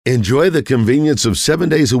Enjoy the convenience of 7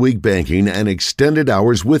 days a week banking and extended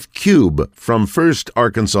hours with Cube from First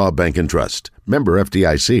Arkansas Bank and Trust. Member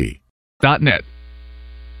FDIC. .net.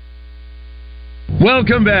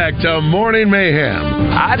 Welcome back to Morning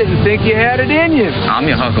Mayhem. I didn't think you had it in you. I'm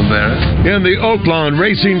your huckleberry. In the Oaklawn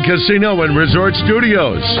Racing Casino and Resort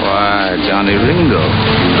Studios. Why, Johnny Ringo,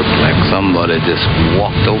 you look like somebody just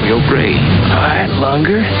walked over your grave. All right,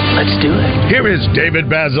 Lunger, let's do it. Here is David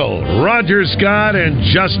Basil, Roger Scott, and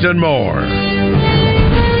Justin Moore.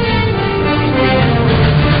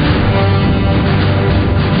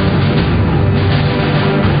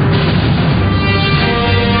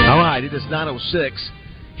 It is 9:06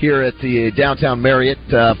 here at the downtown Marriott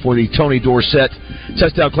for the Tony Dorsett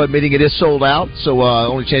Touchdown Club meeting. It is sold out, so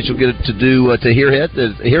only chance you'll get to hear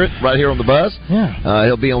it right here on the buzz. Yeah.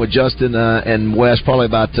 He'll be on with Justin and Wes probably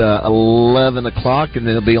about 11 o'clock, and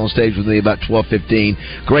then he'll be on stage with me about 12:15.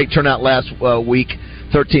 Great turnout last week.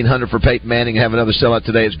 1,300 for Peyton Manning. Have another sellout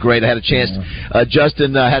today. It's great. I had a chance.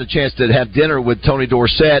 Justin had a chance to have dinner with Tony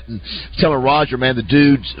Dorsett and telling Roger, man, the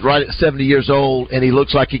dude's right at 70 years old, and he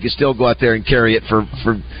looks like he could still go out there and carry it for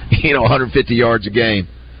 150 yards a game.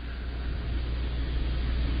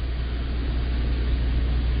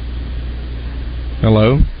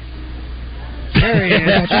 Hello. There he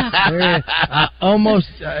is. Almost.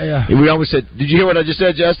 We almost said. Did you hear what I just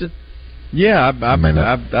said, Justin? Yeah,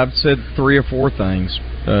 I've said 3 or 4 things.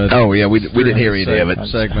 We didn't hear any of it.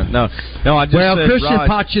 Segment. No, I just said Christian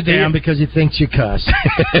pots you down because he thinks you cuss.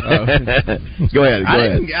 Go ahead.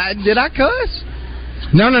 Did I cuss?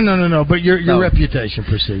 No. But your reputation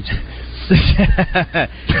precedes you.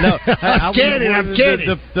 No, I'm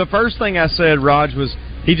kidding. The first thing I said, Raj, was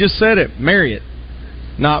he just said it. Marriott,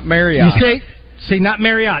 not Marriott. You see, not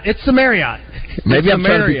Marriott. It's the Marriott. Maybe I'm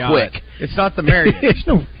trying to be quick. It's not the Marriott.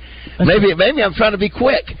 Maybe I'm trying to be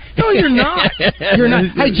quick. No, you're not. You're not.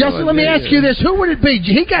 Hey, Justin, let me ask you this: who would it be?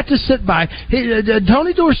 He got to sit by.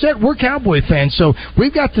 Tony Dorsett. We're Cowboy fans, so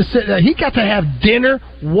we've got to sit. He got to have dinner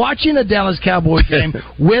watching a Dallas Cowboy game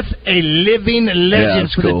with a living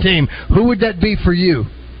legend for the team. Who would that be for you?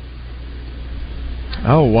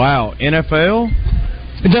 Oh wow, NFL.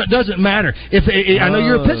 It doesn't matter. I know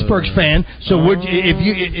you're a Pittsburgh fan, so would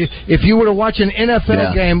if you were to watch an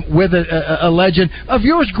NFL game with a legend of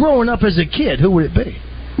yours growing up as a kid, who would it be?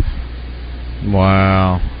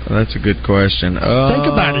 Wow, that's a good question. Think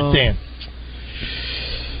about it, Dan.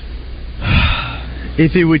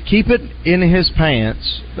 If he would keep it in his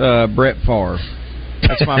pants, Brett Favre.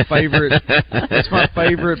 That's my favorite. That's my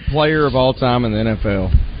favorite player of all time in the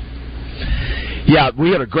NFL. Yeah, we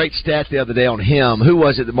had a great stat the other day on him. Who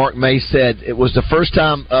was it that Mark May said it was the first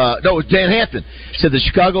time? It was Dan Hampton. Said the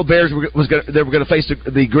Chicago Bears were going to face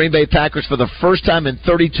the Green Bay Packers for the first time in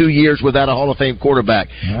 32 years without a Hall of Fame quarterback.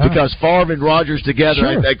 Wow. Because Favre and Rodgers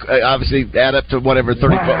together obviously add up to whatever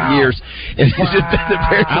 30 years. And the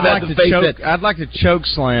Bears I'd like to choke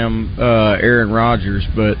slam Aaron Rodgers,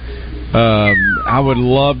 but I would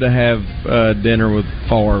love to have dinner with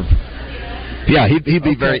Favre. Yeah, he'd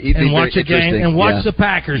be very watch a game and watch the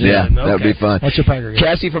Packers. Yeah, that would be fun. Watch the Packers.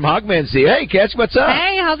 Cassie from Hogmanay. Hey, Cassie, what's up?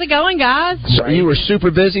 Hey, how's it going, guys? So you were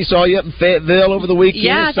super busy. Saw you up in Fayetteville over the weekend.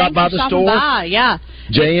 Yeah, stopped by the store. Yeah.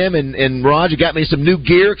 JM and Roger got me some new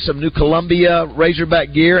gear, some new Columbia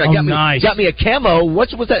Razorback gear. Nice. Got me a camo.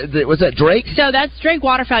 What was that? Was that Drake? So that's Drake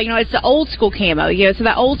Waterfowl. It's the old school camo. So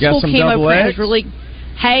that old school camo print is really.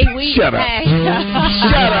 Hey, Shut up.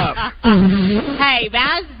 Shut up. Hey,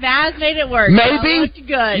 Baz made it work. Maybe.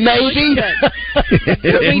 Good. Maybe.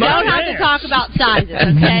 We don't have to talk about sizes,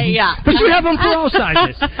 okay? Yeah. But you have them for all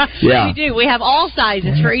sizes. Yeah. We do. We have all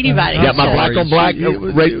sizes for anybody. Got my black on black.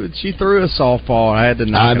 She threw a softball. I had to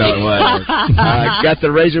knock it out. I got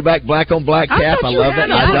the Razorback black on black cap. I love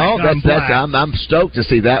that. I don't. I'm stoked to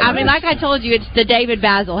see that one. I mean, like I told you, it's the David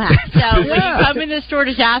Basil hat. So when you come in the store,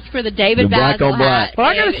 just ask for the David Basil hat. Well,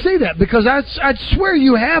 I got to see that because I'd swear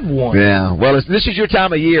you have one. Yeah. Well, this is your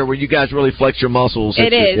time of year where you guys really flex your muscles.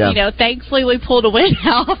 It is. Yeah. Thankfully we pulled a win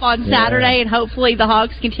off on Saturday, and hopefully the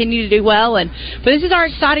Hogs continue to do well. But this is our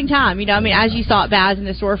exciting time. As you saw at Baz in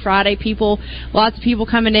the store Friday, lots of people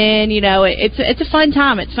coming in. It's a fun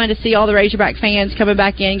time. It's fun to see all the Razorback fans coming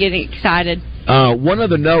back in, getting excited. One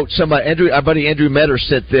other note, our buddy Andrew Metter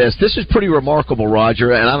said this. This is pretty remarkable,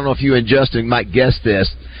 Roger, and I don't know if you and Justin might guess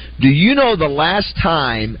this. Do you know the last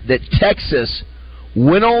time that Texas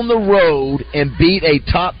went on the road and beat a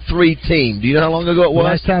top 3 team? Do you know how long ago it was?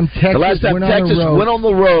 The last time Texas went on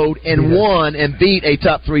the road and won and beat a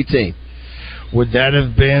top 3 team. Would that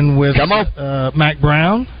have been with Mac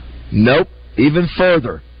Brown? Nope. Even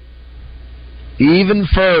further. Even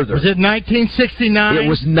further. Was it 1969? It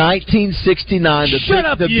was 1969.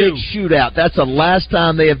 The big shootout. That's the last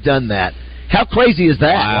time they have done that. How crazy is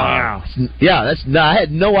that? Wow. Yeah, I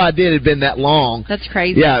had no idea it had been that long. That's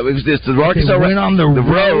crazy. Yeah, it was just the Arkansas went on the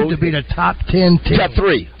road to be the top 10 team. Top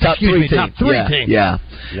three team. Yeah.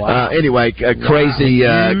 Wow. Anyway, crazy.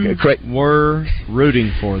 We're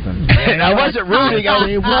rooting for them. And I wasn't rooting.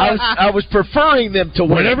 I was preferring them to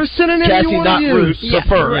win. Whatever synonym Cassie, you want not to root, use.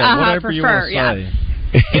 prefer. Whatever you want to say.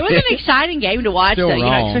 It was an exciting game to watch, though,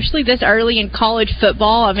 especially this early in college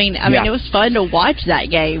football. I mean, it was fun to watch that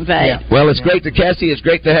game. But well, it's great to Cassie. It's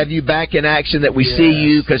great to have you back in action. That we see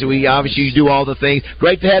you because we obviously do all the things.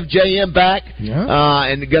 Great to have JM back,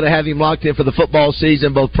 and going to have him locked in for the football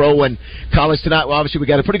season, both pro and college tonight. Well, obviously, we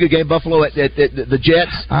got a pretty good game, Buffalo at the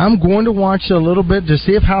Jets. I'm going to watch a little bit to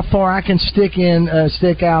see how far I can stick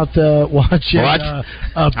out watching.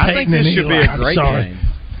 I think this should be a great game.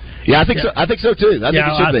 Yeah, I think so. I think so too. I think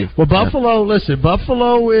it should be. Well, Buffalo. Listen,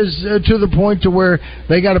 Buffalo is to the point to where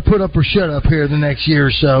they got to put up or shut up here the next year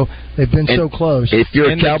or so. They've been so close. If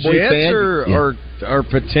you're a Cowboy the Jets fan, are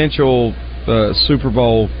potential Super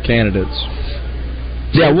Bowl candidates.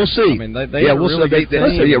 Yeah, we'll see. I mean, we'll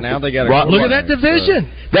see. Now they got look at that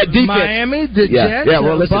division. That defense. Miami, the Jets. Yeah.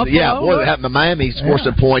 Well, listen. Buffalo. Miami scored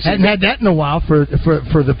some points. Hadn't had that in a while for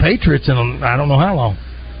the Patriots in I don't know how long.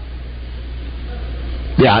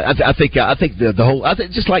 Yeah, I think the whole. I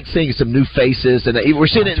think just like seeing some new faces, and we're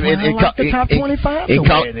seeing it the top 25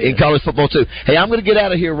 in college football too. Hey, I'm going to get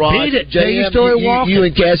out of here, Rod. Beat it, JM, you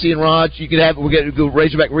and Cassie and Rod. You can have. We're going to go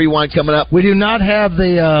Razorback Rewind coming up. We do not have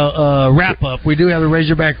the wrap up. We do have the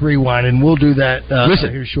Razorback Rewind, and we'll do that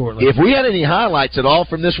here shortly. If we had any highlights at all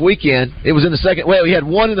from this weekend, it was in the second. Well, we had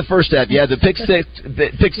one in the first half. You had the pick six, and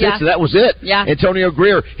that was it. Yeah. Antonio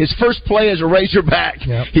Greer, his first play as a Razorback.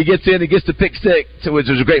 Yep. He gets the pick six, which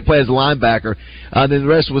was a great play as a linebacker. Then the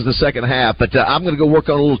rest was the second half. But I'm going to go work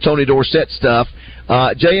on a little Tony Dorsett stuff.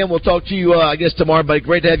 JM, we'll talk to you, I guess, tomorrow, buddy.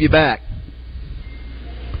 Great to have you back.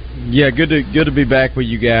 Yeah, good to be back with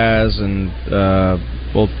you guys, and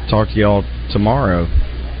we'll talk to y'all tomorrow.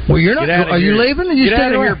 Well, you're not. Are you leaving? Or you get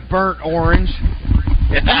out of here, burnt orange.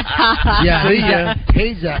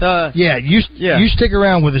 You stick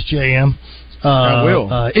around with us, JM. I will.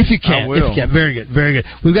 If you can. If you can. Very good. Very good.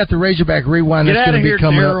 We've got the Razorback Rewind that's going to be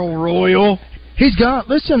coming up. Royal. He's gone.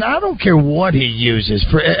 Listen, I don't care what he uses.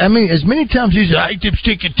 As many times he says, I hate to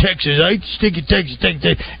stick in Texas. I hate to stick in Texas.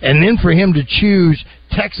 And then for him to choose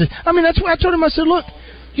Texas. That's why I told him, I said, look,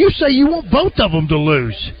 you say you want both of them to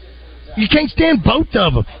lose. You can't stand both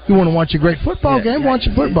of them. You want to watch a great football game? Watch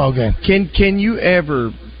a football game. Can you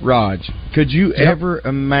ever, Raj, could you ever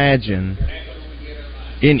imagine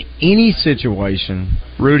in any situation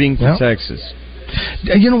rooting for Texas?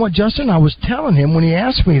 You know what, Justin? I was telling him when he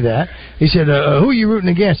asked me that. He said, who are you rooting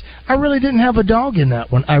against? I really didn't have a dog in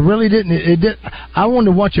that one. I really didn't. I wanted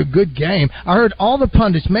to watch a good game. I heard all the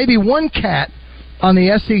pundits, maybe one cat on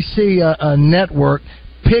the SEC network,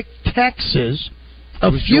 picked Texas.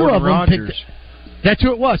 A few of them picked. That's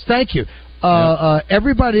who it was. Thank you.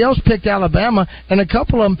 Everybody else picked Alabama, and a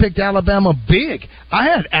couple of them picked Alabama big. I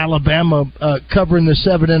had Alabama covering the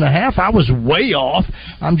 7.5. I was way off.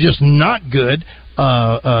 I'm just not good.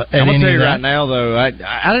 I'm gonna tell you right now, though, I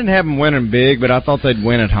didn't have them winning big, but I thought they'd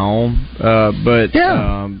win at home.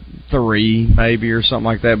 3 maybe or something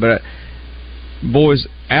like that. But boys,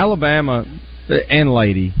 Alabama and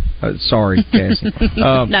lady, sorry, Cassie.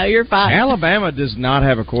 No, you're fine. Alabama does not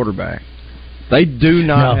have a quarterback. They do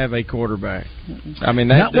not have a quarterback.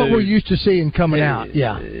 Not what we're used to seeing coming out.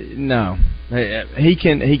 Yeah, no, he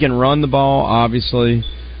can run the ball, obviously,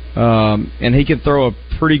 and he can throw a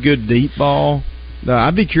pretty good deep ball.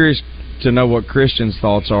 I'd be curious to know what Christian's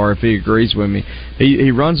thoughts are if he agrees with me.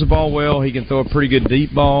 He runs the ball well. He can throw a pretty good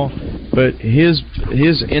deep ball, but his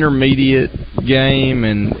intermediate game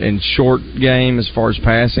and short game as far as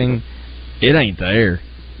passing, it ain't there.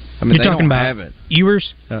 You're talking about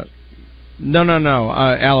Ewers? No.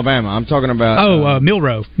 Alabama. I'm talking about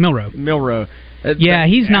Milroe. Yeah,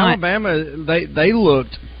 he's not. Alabama. They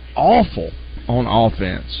looked awful on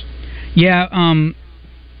offense. Yeah.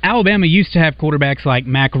 Alabama used to have quarterbacks like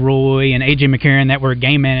McElroy and A.J. McCarron that were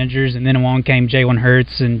game managers, and then along came Jalen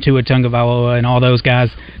Hurts and Tua Tagovailoa and all those guys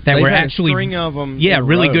that were actually a string of them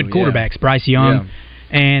really good quarterbacks. Bryce Young,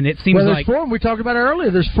 and it seems there's 4 of them. We talked about it earlier.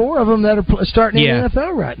 There's 4 of them that are starting in the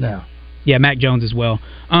NFL right now. Yeah, Mac Jones as well.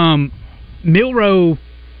 Milroe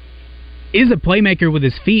is a playmaker with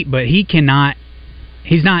his feet, but he's not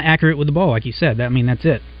accurate with the ball, like you said. That's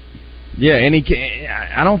it. Yeah, and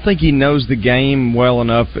I don't think he knows the game well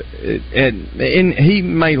enough, and he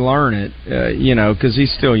may learn it, because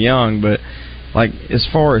he's still young. But like as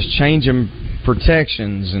far as changing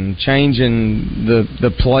protections and changing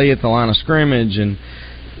the play at the line of scrimmage, and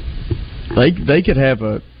they could have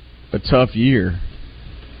a tough year.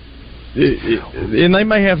 And they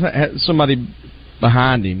may have somebody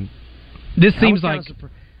behind him. This seems like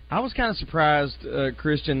I was kind of surprised,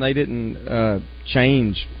 Christian, they didn't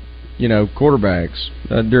change, quarterbacks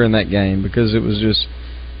during that game, because it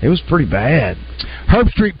was pretty bad. Herb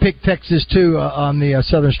Street picked Texas too on the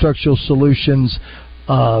Southern Structural Solutions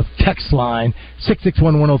text line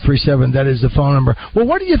 661-1037. That is the phone number. Well,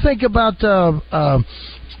 what do you think about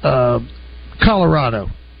Colorado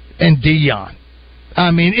and Deion? I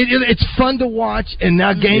mean, it's fun to watch, and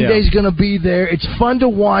now game day is going to be there. It's fun to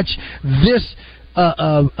watch this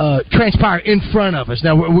transpire in front of us.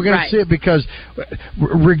 Now, we're going to see it because,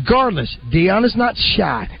 regardless, Deion is not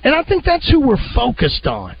shy. And I think that's who we're focused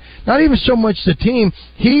on. Not even so much the team.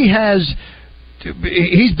 He's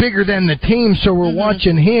bigger than the team, so we're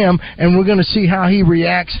watching him, and we're going to see how he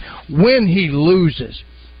reacts when he loses.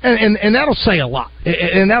 And that'll say a lot.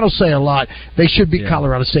 And that'll say a lot. They should beat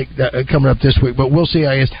Colorado State coming up this week, but we'll see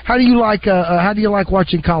how it is. How do you like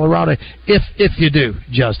watching Colorado if you do,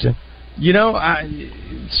 Justin?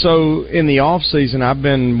 So in the off season, I've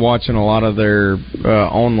been watching a lot of their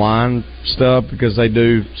online stuff, because they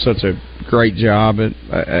do such a great job at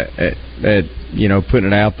putting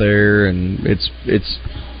it out there, and it's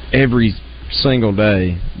every single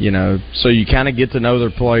day, so you kind of get to know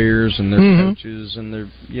their players and their coaches and their,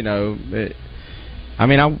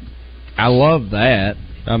 I love that.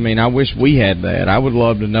 I mean, I wish we had that. I would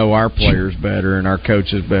love to know our players better and our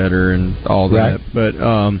coaches better and all that. But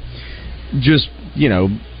just,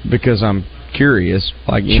 because I'm curious,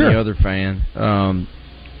 like any other fan.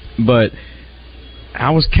 But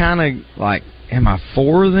I was kind of like, am I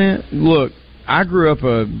for them? Look, I grew up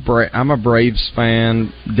I'm a Braves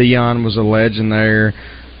fan. Deion was a legend there.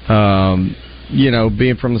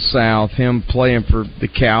 Being from the South, him playing for the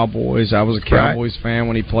Cowboys. I was a Cowboys fan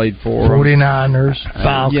when he played for 49ers,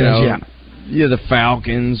 Falcons, the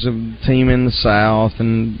Falcons, a team in the South,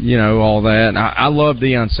 and all that. And I love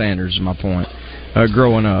Deion Sanders, is my point,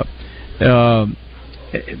 growing up.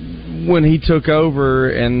 When he took over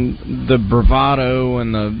and the bravado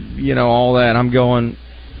and the all that, I'm going,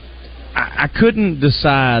 I couldn't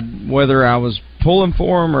decide whether I was pulling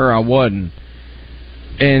for him or I wasn't.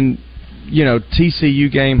 And,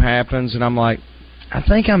 TCU game happens, and I'm like, I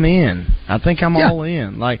think I'm in. I think I'm all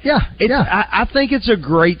in. Like, I think it's a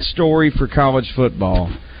great story for college football.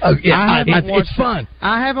 It's fun.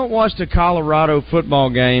 I haven't watched a Colorado football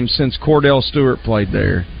game since Cordell Stewart played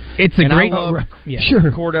there. It's a great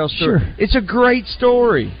Cordell Stewart. It's a great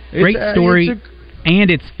story. Great story.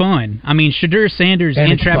 And it's fun. I mean, Shadur Sanders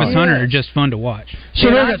and Travis Hunter are just fun to watch. So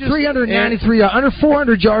they got 393, under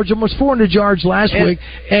 400 yards, almost 400 yards last week.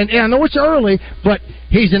 And I know it's early, but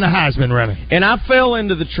he's in the Heisman running. And I fell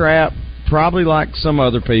into the trap, probably like some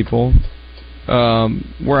other people,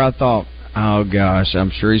 where I thought, oh, gosh,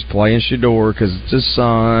 I'm sure he's playing Shadur because it's his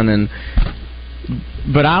son.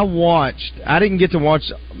 But I didn't get to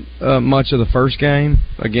watch much of the first game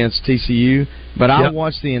against TCU, but I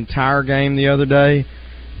watched the entire game the other day.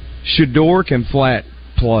 Shadur can flat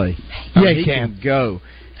play. He can go.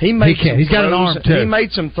 He's got an arm, too. He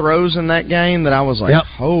made some throws in that game that I was like,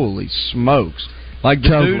 holy smokes. Like, the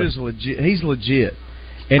dude is legit. He's legit.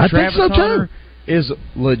 And Travis Hunter is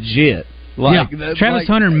legit. Travis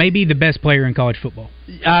Hunter may be the best player in college football.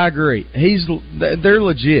 I agree. They're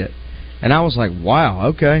legit. And I was like, wow,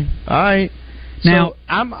 okay, all right. Now,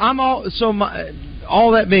 so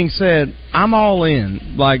all that being said, I'm all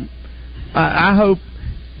in. Like, I hope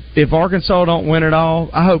if Arkansas don't win it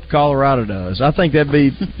all, I hope Colorado does. I think that'd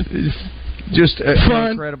be just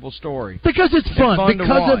an incredible story. Because it's fun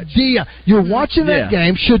because of Deion. You're watching that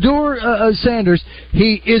game. Shadur Sanders,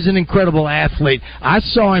 he is an incredible athlete. I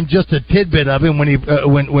saw him just a tidbit of him when he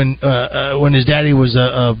when his daddy was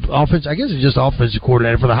offensive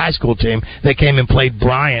coordinator for the high school team that came and played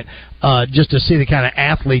Bryant. Just to see the kind of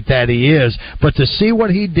athlete that he is, but to see what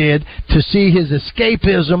he did, to see his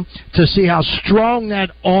escapism, to see how strong that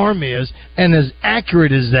arm is, and as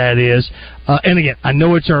accurate as that is. And again, I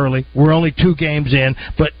know it's early; we're only 2 games in,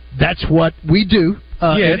 but that's what we do.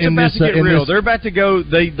 It's about to get real. They're about to go.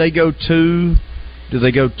 They go to. Do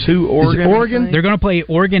they go to Oregon? Oregon? They're going to play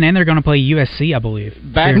Oregon and they're going to play USC, I believe.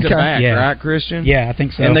 Back to back, right, Christian? Yeah, I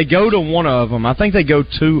think so. And they go to one of them. I think they go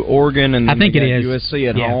to Oregon and I think it is USC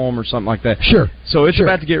at home or something like that. Sure. So it's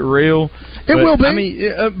about to get real. It will be. I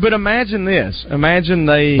mean, but imagine this. Imagine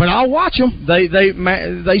they. But I'll watch them.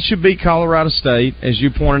 They should beat Colorado State, as you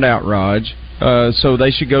pointed out, Raj. So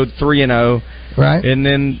they should go 3-0. Right. And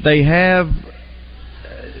then they have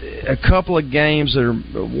a couple of games that are,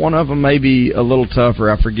 one of them may be a little tougher.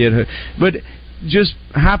 I forget who, but just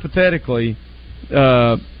hypothetically,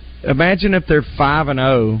 imagine if they're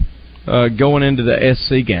 5-0 going into the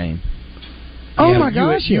SC game. Oh my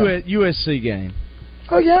gosh! USC game.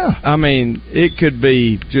 Oh yeah. I mean, it could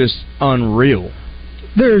be just unreal.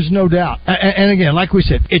 There's no doubt. And again, like we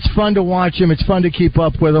said, it's fun to watch them. It's fun to keep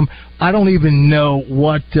up with them. I don't even know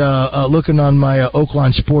what, looking on my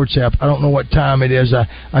Oakline Sports app, I don't know what time it is.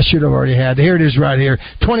 I should have already had. Here it is right here,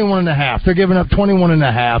 21.5. They're giving up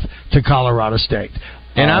 21.5 to Colorado State.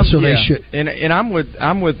 And they should. And I'm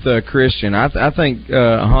with Christian. I think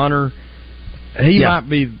Hunter, he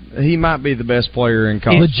might be the best player in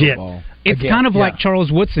college football. It's kind of like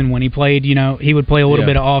Charles Woodson when he played. He would play a little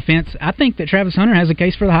bit of offense. I think that Travis Hunter has a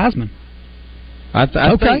case for the Heisman. I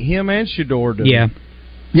think him and Shedeur do. Yeah.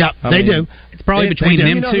 Yeah, they do. It's probably between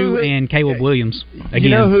them two and Caleb Williams. Again. You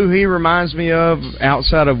know who he reminds me of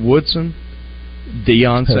outside of Woodson?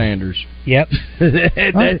 Deion Sanders. Yep.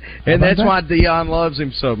 and that's why Deion loves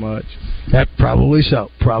him so much. That probably so.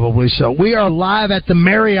 We are live at the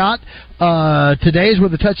Marriott. Today is where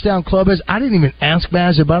the Touchdown Club is. I didn't even ask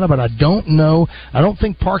Baz about it, but I don't know. I don't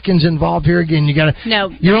think parking's involved here. Again, you got to.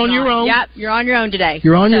 No, you're on your own. Yep, you're on your own today.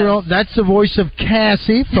 You're on your own. That's the voice of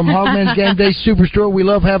Cassie from Hogman's Game Day Superstore. We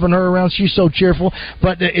love having her around. She's so cheerful.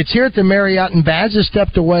 But it's here at the Marriott, and Baz has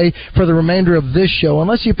stepped away for the remainder of this show,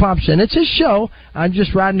 unless he pops in. It's his show. I'm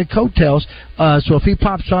just riding the coattails. So if he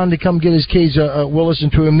pops on to come get his keys, we'll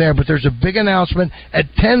listen to him there. But there's a big announcement at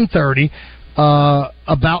 10:30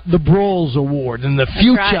 about the Broyles Award and the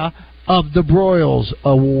future of the Broyles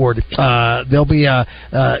Award. There'll be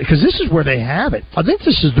because this is where they have it. I think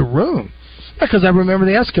this is the room. Because I remember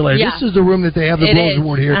the escalator. Yeah. This is the room that they have the Broyles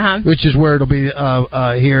Award here, which is where it'll be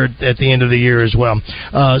here at the end of the year as well.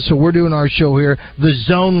 So we're doing our show here. The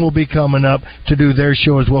Zone will be coming up to do their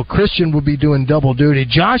show as well. Christian will be doing double duty.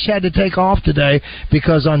 Josh had to take off today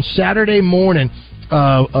because on Saturday morning,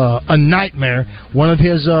 a nightmare. One of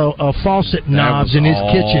his faucet knobs in his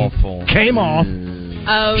kitchen came off.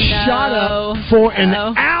 Oh, no. Shot up for an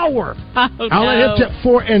hour. I'll let him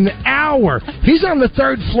for an hour. He's on the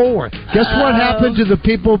 3rd floor. Guess what happened to the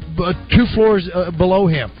people 2 floors below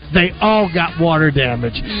him? They all got water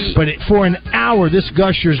damage. But for an hour, this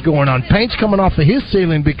gusher's going on. Paint's coming off of his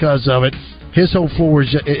ceiling because of it. His whole floor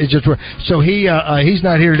is just so he's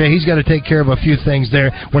not here today. He's got to take care of a few things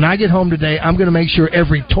there. When I get home today, I'm going to make sure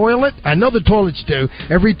every toilet, I know the toilets do,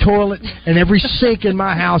 every toilet and every sink in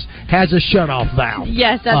my house has a shutoff valve.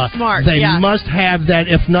 Yes, that's smart. They must have that.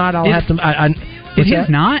 If not, I'll have to. Is his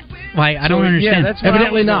not? Like, I don't understand. Yeah,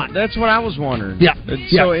 evidently not. That's what I was wondering. Yeah.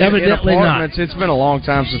 So evidently not. It's been a long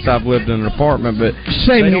time since I've lived in an apartment, but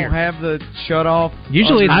Same they here. don't have the shut off.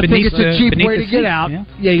 Usually I think it's a cheap way to get out.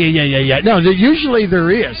 Yeah. No, usually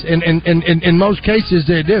there is. And in most cases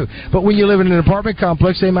they do. But when you live in an apartment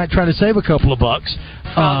complex, they might try to save a couple of bucks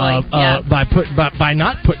by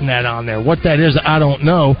not putting that on there. What that is, I don't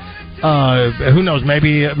know. Who knows?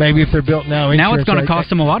 Maybe if they're built now. Now it's going to cost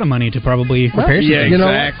them a lot of money to probably repair. Yeah,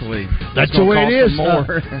 exactly. That's the way it is.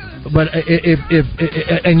 But if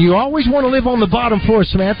and you always want to live on the bottom floor.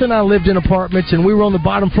 Samantha and I lived in apartments, and we were on the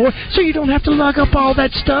bottom floor, so you don't have to lug up all that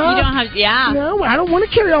stuff. You don't have, No, I don't want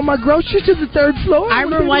to carry all my groceries to the 3rd floor. I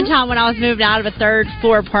remember one time when I was moving out of a 3rd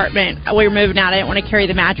floor apartment. We were moving out. I didn't want to carry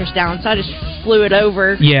the mattress down, so I just flew it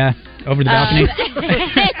over. Yeah. Over the balcony.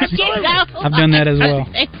 I've done that as well.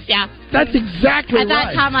 Yeah. That's exactly right. At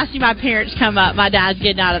that time, I see my parents come up. My dad's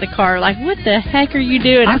getting out of the car like, what the heck are you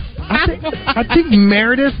doing? I think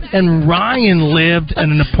Meredith and Ryan lived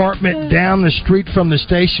in an apartment down the street from the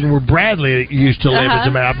station where Bradley used to live. As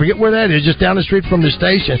a matter, I forget where that is, just down the street from the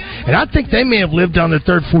station. And I think they may have lived on the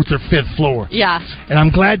 3rd, 4th, or 5th floor. Yeah. And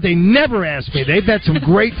I'm glad they never asked me. They've had some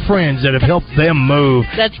great friends that have helped them move.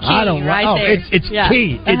 That's key. There. It's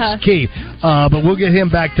key. It's key. But we'll get him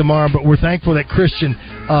back tomorrow. But we're thankful that Christian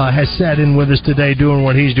has sat in with us today doing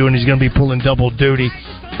what he's doing. He's going to be pulling double duty.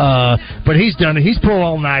 But he's done it. He's pulled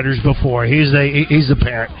all-nighters before. He's a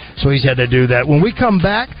parent, so he's had to do that. When we come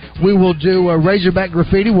back, we will do Razorback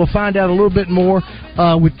Graffiti. We'll find out a little bit more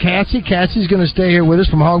with Cassie. Cassie's going to stay here with us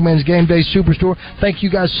from Hogman's Game Day Superstore. Thank you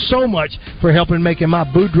guys so much for helping making my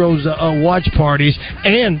Boudreaux's watch parties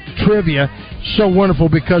and trivia so wonderful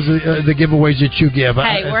because of the giveways that you give.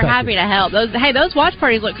 Hey, we're happy to help. Those watch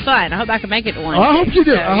parties look fun. I hope I can make it to one. I hope you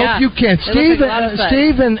do. I hope you can. Steve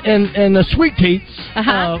and Sweet Tea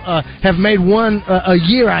have made one a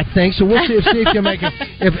year, I think. So we'll see if Steve can make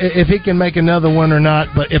if he can make another one or not.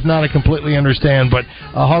 But if not, I completely understand. But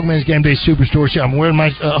Hogman's Game Day Superstore. I'm wearing my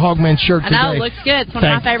Hogman shirt today. I know, it looks good. It's one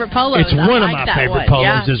of my favorite polos. It's one of my favorite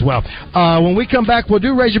polos as well. When we come back, we'll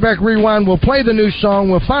do Razorback Rewind. We'll play the new song.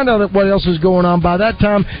 We'll find out what else is going on. By that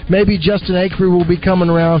time, maybe Justin Acree will be coming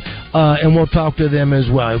around, and we'll talk to them as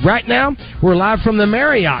well. Right now, we're live from the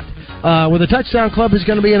Marriott, where the Touchdown Club is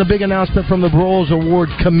going to be in a big announcement from the Broyles Award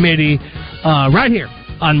Committee right here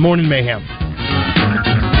on Morning Mayhem.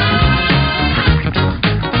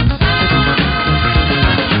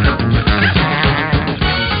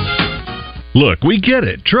 Look, we get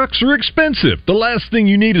it. Trucks are expensive. The last thing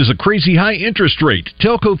you need is a crazy high interest rate.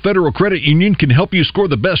 Telco Federal Credit Union can help you score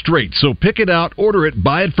the best rate. So pick it out, order it,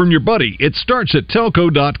 buy it from your buddy. It starts at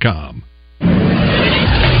telco.com.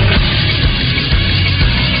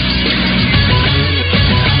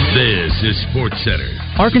 This is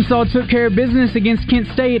SportsCenter. Arkansas took care of business against Kent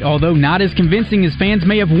State, although not as convincing as fans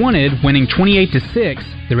may have wanted, winning 28-6.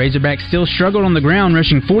 The Razorbacks still struggled on the ground,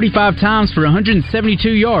 rushing 45 times for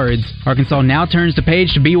 172 yards. Arkansas now turns the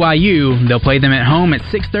page to BYU. They'll play them at home at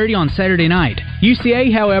 6:30 on Saturday night. UCA,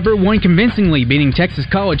 however, won convincingly, beating Texas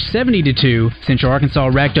College 70-2. Central Arkansas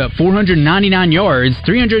racked up 499 yards,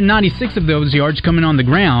 396 of those yards coming on the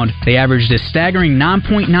ground. They averaged a staggering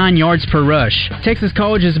 9.9 yards per rush. Texas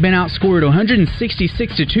College has been outscored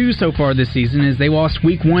 166-2 so far this season as they lost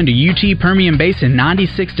Week 1 to UT Permian Basin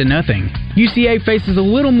 96-0. UCA faces a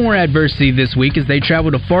little more adversity this week as they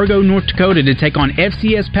travel to Fargo, North Dakota to take on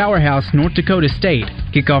FCS powerhouse North Dakota State.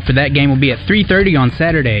 Kickoff for that game will be at 3:30 on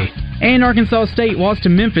Saturday. And Arkansas State lost to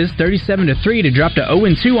Memphis 37-3 to drop to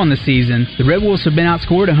 0-2 on the season. The Red Wolves have been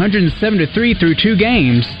outscored 107-3 through 2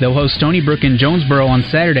 games. They'll host Stony Brook in Jonesboro on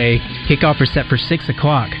Saturday. Kickoff is set for 6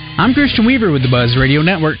 o'clock. I'm Christian Weaver with the Buzz Radio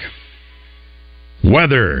Network.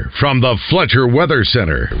 Weather from the Fletcher Weather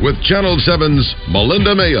Center with Channel 7's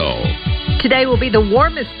Melinda Mayo. Today will be the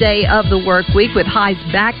warmest day of the work week with highs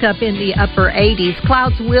back up in the upper 80s.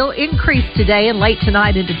 Clouds will increase today and late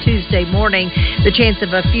tonight into Tuesday morning. The chance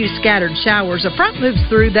of a few scattered showers. A front moves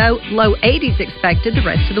through, though. Low 80s expected the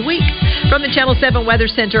rest of the week. From the Channel 7 Weather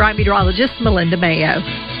Center, I'm meteorologist Melinda Mayo.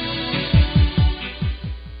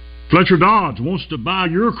 Fletcher Dodge wants to buy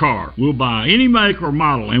your car. We'll buy any make or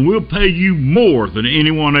model, and we'll pay you more than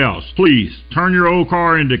anyone else. Please, turn your old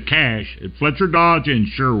car into cash at Fletcher Dodge in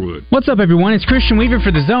Sherwood. What's up, everyone? It's Christian Weaver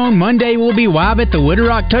for The Zone. Monday, we'll be live at the Little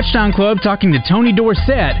Rock Touchdown Club talking to Tony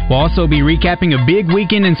Dorsett. We'll also be recapping a big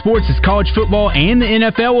weekend in sports as college football and the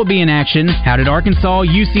NFL will be in action. How did Arkansas,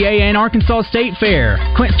 UCA, and Arkansas State fare?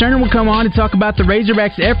 Clint Sterner will come on to talk about the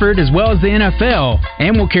Razorbacks' effort as well as the NFL.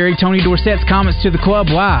 And we'll carry Tony Dorsett's comments to the club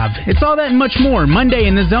live. It's all that and much more Monday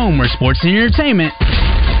in The Zone, where sports and entertainment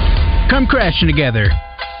come crashing together.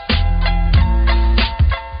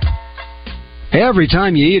 Every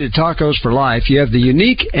time you eat at Tacos for Life, you have the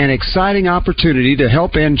unique and exciting opportunity to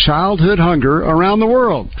help end childhood hunger around the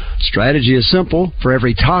world. Strategy is simple. For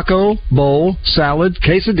every taco, bowl, salad,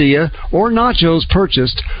 quesadilla, or nachos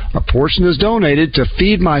purchased, a portion is donated to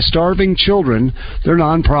Feed My Starving Children, their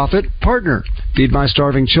nonprofit partner. Feed My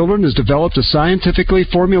Starving Children has developed a scientifically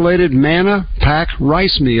formulated Manna Pack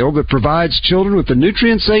rice meal that provides children with the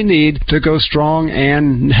nutrients they need to go strong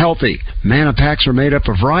and healthy. Manna Packs are made up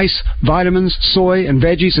of rice, vitamins, soy, and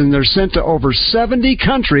veggies, and they're sent to over 70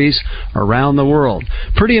 countries around the world.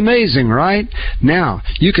 Pretty amazing, right? Now,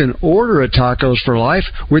 you can order at Tacos for Life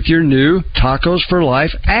with your new Tacos for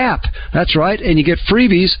Life app. That's right, and you get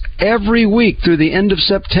freebies every week through the end of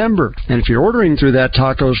September. And if you're ordering through that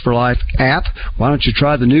Tacos for Life app, why don't you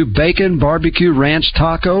try the new bacon barbecue ranch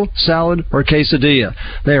taco, salad, or quesadilla?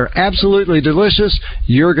 They are absolutely delicious.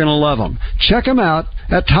 You're going to love them. Check them out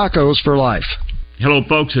at Tacos for Life. Hello,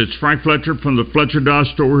 folks. It's Frank Fletcher from the Fletcher Dodge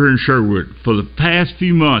store here in Sherwood. For the past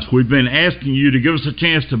few months, we've been asking you to give us a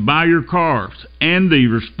chance to buy your cars, and the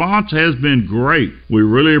response has been great. We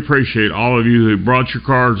really appreciate all of you who brought your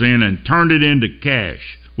cars in and turned it into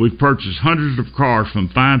cash. We've purchased hundreds of cars from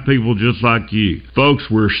fine people just like you. Folks,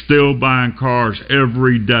 we're still buying cars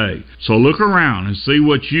every day. So look around and see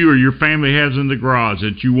what you or your family has in the garage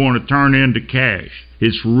that you want to turn into cash.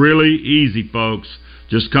 It's really easy, folks.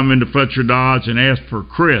 Just come into Fletcher Dodge and ask for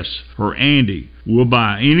Chris or Andy. We'll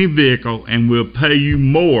buy any vehicle and we'll pay you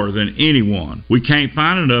more than anyone. We can't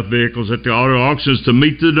find enough vehicles at the auto auctions to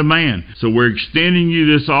meet the demand, so we're extending you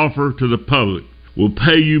this offer to the public. We'll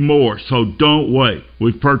pay you more, so don't wait.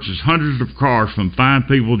 We've purchased hundreds of cars from fine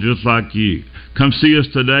people just like you. Come see us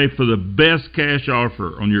today for the best cash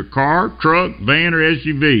offer on your car, truck, van, or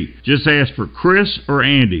SUV. Just ask for Chris or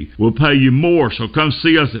Andy. We'll pay you more, so come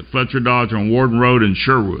see us at Fletcher Dodge on Warden Road in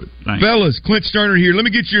Sherwood. Thanks. Fellas, Clint Sterner here. Let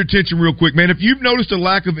me get your attention real quick, man. If you've noticed a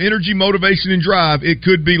lack of energy, motivation, and drive, it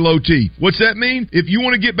could be low T. What's that mean? If you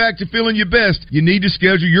want to get back to feeling your best, you need to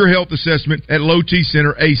schedule your health assessment at Low T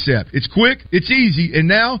Center ASAP. It's quick, it's easy, and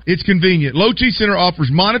now it's convenient. Low T Center offers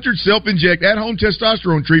monitored self-inject at-home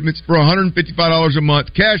testosterone treatments for $155 a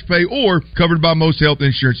month, cash pay, or covered by most health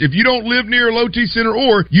insurance. If you don't live near a Low T Center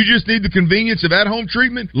or you just need the convenience of at-home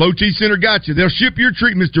treatment, Low T Center got you. They'll ship your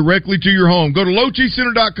treatments directly to your home. Go to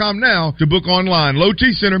lowtcenter.com now to book online. Low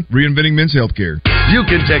T Center, reinventing men's healthcare. You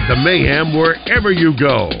can take the Mayhem wherever you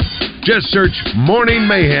go. Just search Morning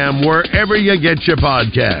Mayhem wherever you get your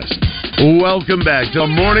podcast. Welcome back to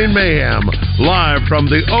Morning Mayhem, live from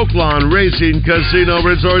the Oaklawn Racing Casino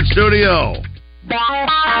Resort Studio.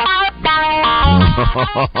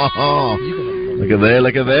 Look at there,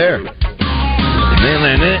 look at there.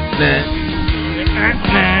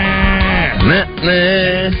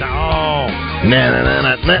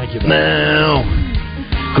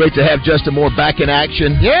 Great to have Justin Moore back in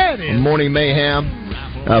action. Yeah, it is. Morning Mayhem.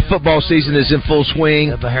 Football season is in full swing.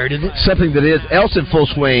 Never heard of it. Something that is else in full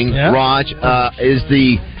swing, Raj, is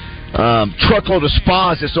the truckload of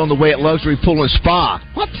spas that's on the way at Luxury Pool and Spa.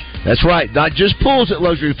 What? That's right. Not just pools at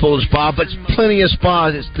Luxury Pool and Spa, but plenty of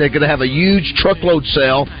spas. They're going to have a huge truckload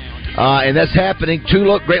sale. And that's happening.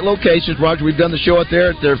 Two great locations. Roger, we've done the show out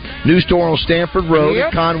there at their new store on Stanford Road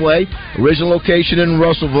in Conway. Original location in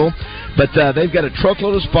Russellville. But they've got a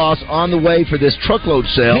truckload of spas on the way for this truckload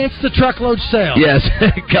sale. Hence the truckload sale. Yes.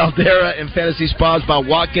 Caldera and Fantasy Spas by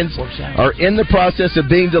Watkins are in the process of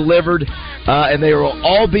being delivered, and they will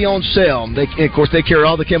all be on sale. Of course, they carry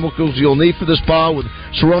all the chemicals you'll need for the spa with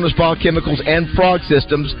Serona Spa chemicals and frog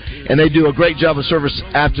systems, and they do a great job of service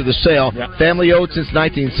after the sale. Yep. Family owned since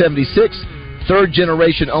 1976.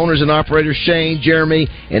 Third-generation owners and operators, Shane, Jeremy,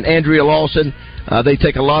 and Andrea Lawson. They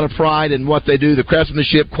take a lot of pride in what they do, the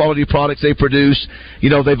craftsmanship, quality products they produce. You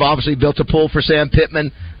know, they've obviously built a pool for Sam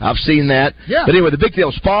Pittman. I've seen that. Yeah. But anyway, the big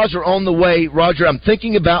deal, spas are on the way. Roger, I'm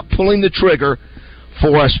thinking about pulling the trigger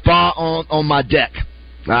for a spa on my deck.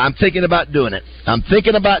 I'm thinking about doing it. I've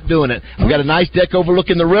got a nice deck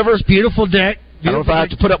overlooking the river. Beautiful deck. I don't know if I have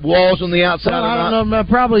to put up walls on the outside or not. I don't know.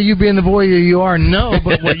 Probably you being the voyeur you are, no.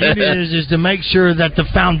 But what you need is to make sure that the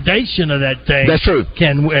foundation of that thing that's true.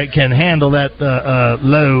 can handle that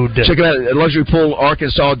load. Check it out at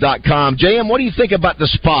luxurypoolarkansas.com. JM, what do you think about the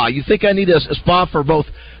spa? You think I need a spa for both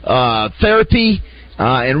therapy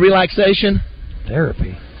and relaxation?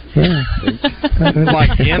 Therapy? Yeah.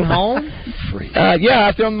 Like in-home? Yeah,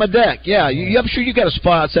 out there on my deck. Yeah, I'm sure you got a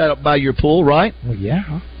spa outside up by your pool, right? Well,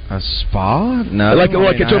 yeah. A spa? No. Like you're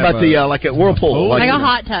talking about like a whirlpool. Like a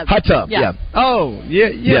hot tub. Hot tub, yeah. Oh, yeah,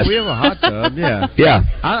 yes. We have a hot tub, yeah. Yeah.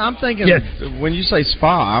 I'm thinking, when you say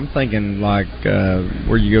spa, I'm thinking like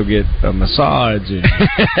where you go get a massage.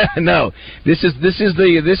 No, this is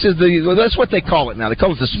the well, that's what they call it now. They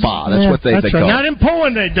call it the spa. That's what they call it. Not in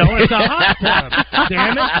Poland, they don't. It's a hot tub.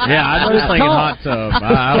 Damn it. Yeah, I was thinking hot tub.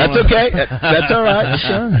 That's okay. That's all right.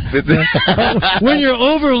 When you're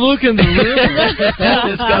overlooking the river.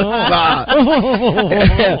 Well,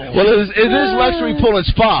 it is luxury pool and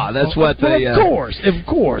spa. That's what they. Of course.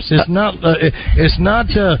 It's not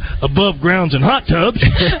above grounds and hot tubs.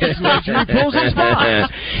 It's luxury pools and spas.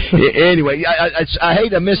 Anyway, I hate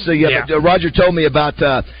to miss the. Roger told me about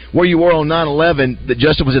where you were on 9/11. That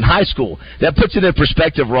Justin was in high school. That puts it in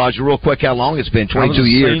perspective, Roger, real quick. How long it's been? 22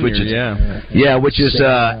 years, senior, which is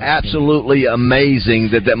absolutely amazing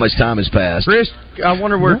that much time has passed. I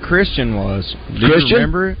wonder where Christian was. Do you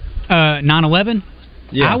remember it? 9/11?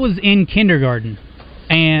 Yeah. I was in kindergarten.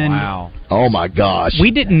 And wow. Oh, my gosh.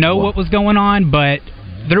 We didn't know what was going on, but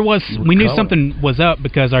we knew something was up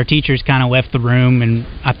because our teachers kind of left the room. And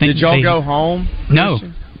I think Did y'all go home? No.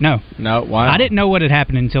 Wow. I didn't know what had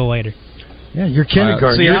happened until later. Yeah, you're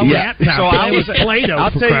kindergarten. I was Play-Doh.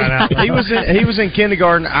 I'll tell you, he was in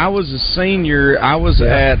kindergarten. I was a senior. I was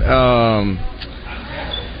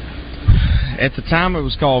at the time it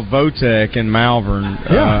was called Votech in Malvern.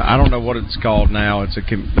 I don't know what it's called now. It's a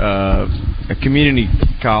community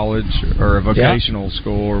college or a vocational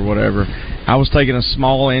school or whatever. I was taking a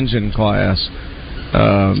small engine class.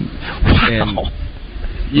 And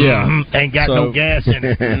ain't got no gas in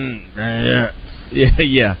it.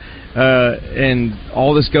 Yeah. And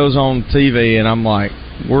all this goes on TV, and I'm like,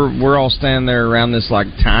 we're all standing there around this like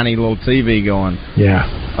tiny little TV going,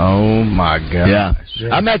 Oh my God! Yeah,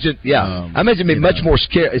 I imagine. Yeah, I imagine it'd be much more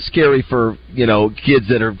scary for kids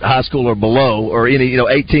that are high school or below, or any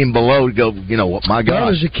 18 below to go. My God. Well,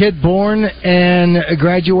 there's a kid born and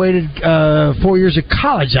graduated 4 years of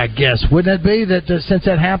college. I guess wouldn't that be that since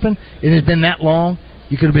that happened, it has been that long.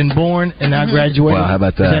 You could have been born and now graduated. Well, how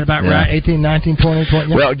about that? Is that about right? 18, 19, 20,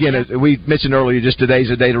 20? Well, again, as we mentioned earlier, just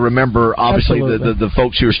today's a day to remember, obviously, the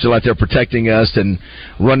folks who are still out there protecting us and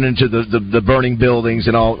running into the burning buildings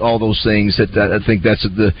and all those things. I think that's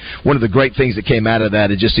one of the great things that came out of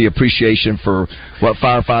that is just the appreciation for what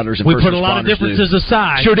firefighters and we first put a lot of differences do.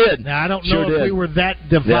 aside. Sure did. Now, I don't know if we were that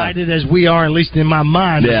divided as we are, at least in my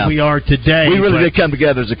mind, as we are today. We really did come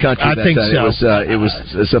together as a country. I think so. It was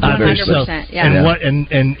something very special. Yeah.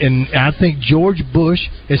 And I think George Bush,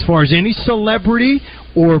 as far as any celebrity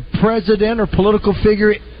or president or political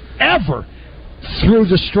figure ever threw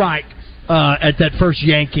the strike at that first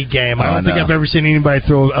Yankee game. I don't think I've ever seen anybody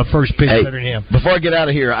throw a first pitch better than him. Before I get out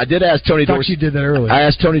of here, I did ask Tony Dorsett. You did that earlier. I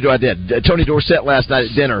asked Tony Dorsett last night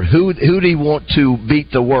at dinner, who do you want to beat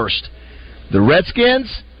the worst? The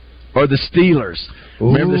Redskins or the Steelers?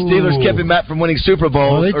 Remember, the Steelers kept him out from winning Super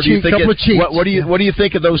Bowls. Well, or do you think what do you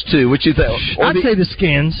think of those two? What you think? I'd say the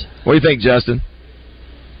Skins. What do you think, Justin?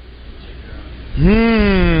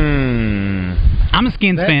 I'm a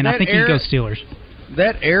Skins fan. I think he'd go Steelers.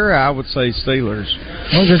 That era, I would say Steelers.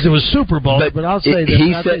 Well, because it was Super Bowl, but I'll say that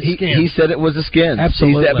he said it was the Skins.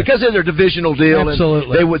 Absolutely. Because of their divisional deal.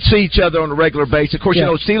 Absolutely. And they would see each other on a regular basis. Of course,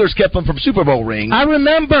 Steelers kept them from Super Bowl rings. I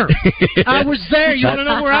remember. I was there. You want to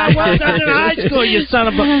know where I was? I was in high school, you son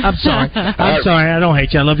of a... I'm sorry. I'm sorry. I don't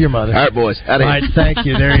hate you. I love your mother. All right, boys. All right, thank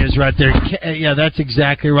you. There he is right there. Yeah, that's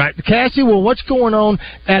exactly right. Cassie, well, what's going on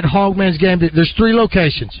at Hogman's game? There's 3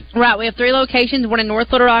 locations. Right, we have 3 locations. One in North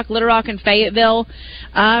Little Rock, and Fayetteville.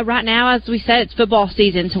 Right now, as we said, it's football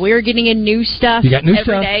season, so we are getting in new stuff every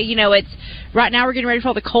day. It's right now we're getting ready for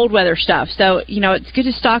all the cold weather stuff. So, it's good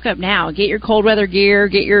to stock up now. Get your cold weather gear,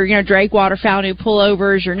 get your Drake Waterfowl new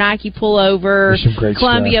pullovers, your Nike pullover,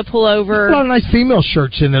 Columbia pullover. A lot of nice female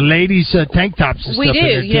shirts and the ladies' tank tops and we stuff.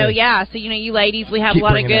 We do, yeah. So, you ladies, we have a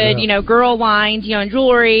lot of good, girl lines, and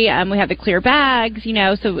jewelry. We have the clear bags,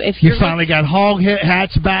 so if you finally got hog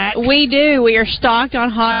hats back. We do. We are stocked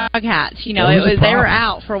on hog hats. They were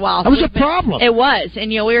out for a while. That was a problem. It was, and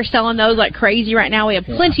we are selling those like crazy right now. We have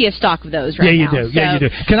plenty of stock of those right now. Yeah, you do.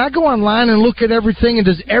 Can I go online and look at everything? And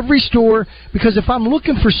does every store? Because if I'm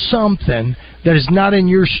looking for something that is not in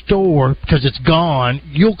your store because it's gone,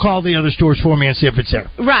 you'll call the other stores for me and see if it's there.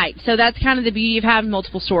 Right. So that's kind of the beauty of having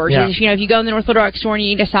multiple stores. Yeah. Is, if you go in the North Little Rock store and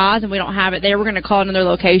you need a size and we don't have it there, we're going to call another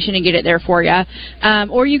location and get it there for you.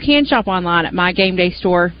 Or you can shop online at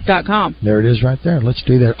mygamedaystore.com. There it is right there. Let's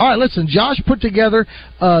do that. All right, listen, Josh put together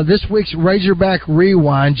this week's Razorback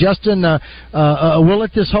Rewind. Justin, we'll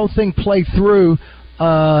let this whole thing play through,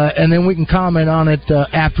 and then we can comment on it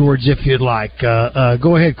afterwards if you'd like.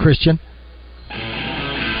 Go ahead, Christian.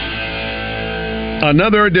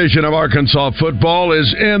 Another edition of Arkansas football is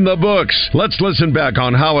in the books. Let's listen back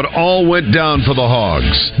on how it all went down for the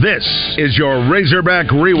Hogs. This is your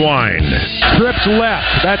Razorback Rewind. Trips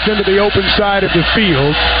left. That's into the open side of the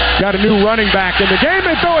field. Got a new running back in the game.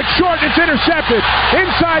 They throw it short. It's intercepted.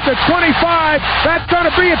 Inside the 25. That's going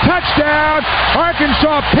to be a touchdown.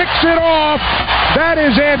 Arkansas picks it off. That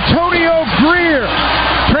is Antonio Greer.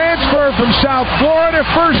 Transfer from South Florida.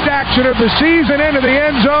 First action of the season into the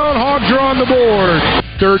end zone. Hogs are on the board.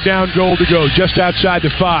 Third down, goal to go, just outside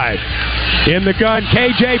the 5. In the gun,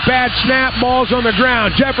 KJ, bad snap, ball's on the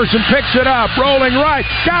ground. Jefferson picks it up, rolling right.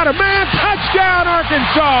 Got a man, touchdown,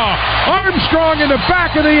 Arkansas! Armstrong in the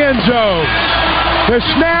back of the end zone. The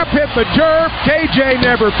snap hit the turf. KJ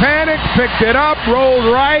never panicked, picked it up,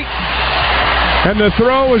 rolled right, and the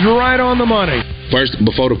throw was right on the money. First,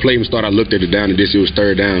 before the play even started, I looked at it down and it was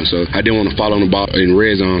third down, so I didn't want to fall on the ball in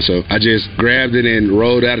red zone, so I just grabbed it and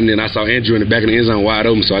rolled out, and then I saw Andrew in the back of the end zone wide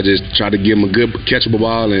open, so I just tried to give him a good catchable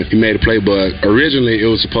ball, and he made a play. But originally, it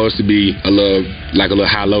was supposed to be a little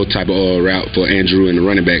high-low type of route for Andrew and the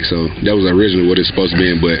running back, so that was originally what it's supposed to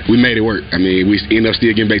be, but we made it work. I mean, we ended up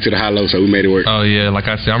still getting back to the high-low, so we made it work. Oh, yeah,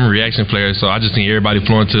 like I said, I'm a reaction player, so I just seen everybody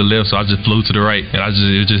flowing to the left, so I just flew to the right, and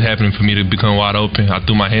it just happened for me to become wide open. I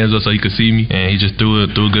threw my hands up so he could see me, and he just threw a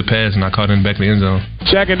good pass, and I caught it in the back of the end zone.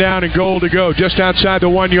 Second down and goal to go, just outside the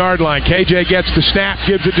 1 yard line. KJ gets the snap,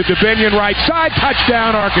 gives it to DeBinion, right side,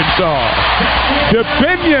 touchdown Arkansas.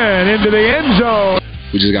 DeBinion into the end zone.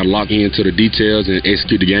 We just got to lock into the details and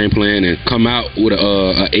execute the game plan and come out with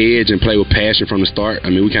an edge and play with passion from the start.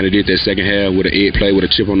 I mean, we kind of did that second half with an edge play with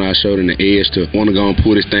a chip on our shoulder and the edge to want to go and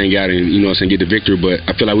pull this thing out and, get the victory. But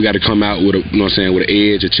I feel like we got to come out with with an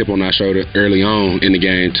edge, a chip on our shoulder early on in the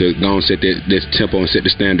game to go and set this tempo and set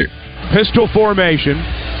the standard. Pistol formation,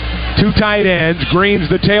 2 tight ends,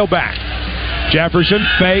 Green's the tailback. Jefferson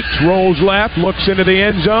fakes, rolls left, looks into the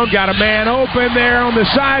end zone, got a man open there on the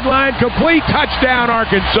sideline, complete touchdown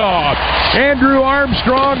Arkansas. Andrew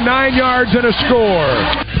Armstrong, 9 yards and a score.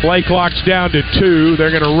 Play clock's down to 2.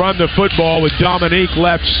 They're going to run the football with Dominique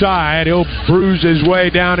left side. He'll bruise his way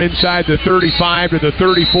down inside the 35 to the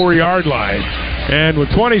 34-yard line. And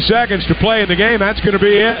with 20 seconds to play in the game, that's going to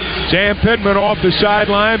be it. Sam Pittman off the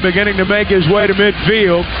sideline, beginning to make his way to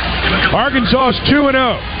midfield. Arkansas's 2-0.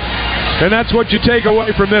 And that's what you take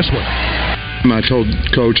away from this one. I told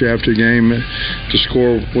Coach after the game the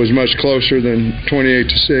score was much closer than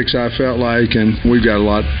 28-6, I felt like, and we've got a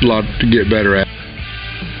lot to get better at.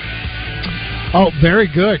 Oh, very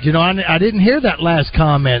good. I didn't hear that last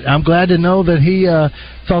comment. I'm glad to know that he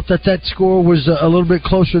thought that score was a little bit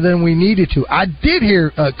closer than we needed to. I did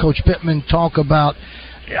hear Coach Pittman talk about,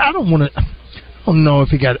 I don't know if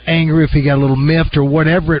he got angry, if he got a little miffed or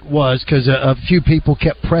whatever it was, because a few people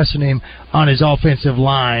kept pressing him on his offensive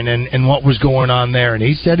line and what was going on there. And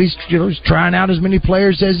he said he's trying out as many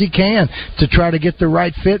players as he can to try to get the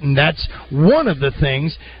right fit, and that's one of the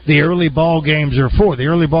things the early ball games are for. The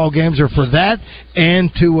early ball games are for that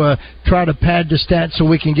and to try to pad the stats so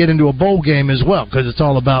we can get into a bowl game as well, because it's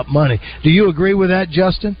all about money. Do you agree with that,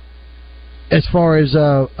 Justin? As far as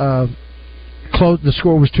the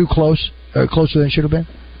score was too close? Closer than it should have been?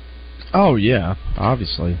 Oh, yeah,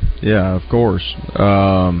 obviously. Yeah, of course.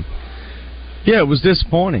 It was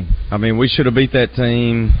disappointing. I mean, we should have beat that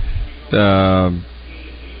team, by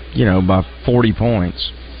 40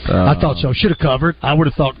 points. I thought so. Should have covered. I would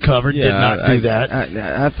have thought covered. Yeah, did not do that.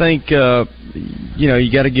 I think,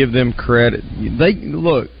 you got to give them credit.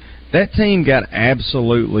 That team got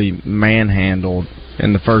absolutely manhandled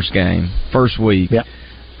in the first week. Yeah.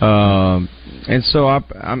 And so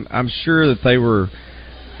I'm sure that they were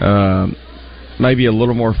maybe a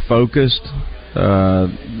little more focused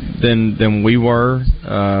than we were,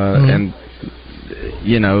 and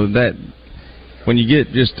that when you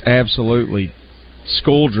get just absolutely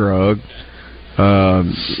school drug,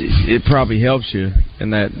 it probably helps you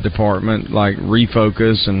in that department, like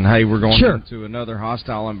refocus and hey, we're going into another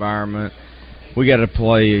hostile environment. We got to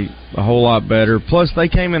play a whole lot better. Plus, they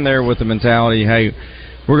came in there with the mentality, hey,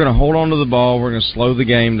 we're going to hold on to the ball. We're going to slow the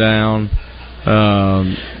game down.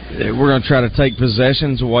 We're going to try to take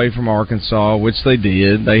possessions away from Arkansas, which they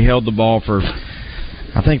did. They held the ball for,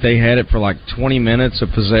 I think they had it for like 20 minutes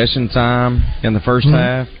of possession time in the first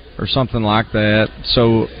half or something like that.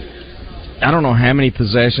 So I don't know how many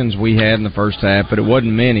possessions we had in the first half, but it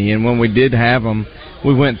wasn't many. And when we did have them,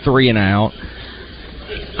 we went 3 and out.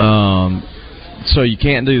 So you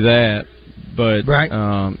can't do that. But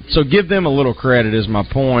so give them a little credit is my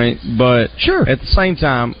point. But at the same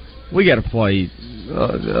time, we got to play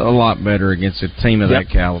a lot better against a team of that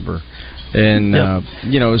caliber. And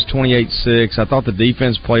it was 28-6. I thought the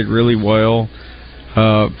defense played really well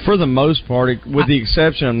for the most part, with the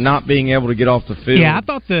exception of not being able to get off the field. Yeah, I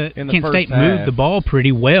thought Kent State moved the ball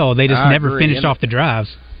pretty well. They just never finished off the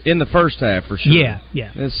drives. In the first half, for sure. Yeah.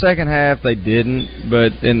 In the second half, they didn't,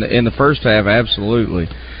 but in the first half, absolutely.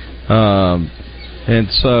 And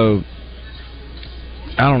so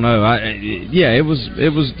I don't know.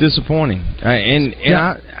 It was disappointing.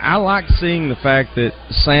 I like seeing the fact that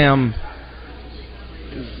Sam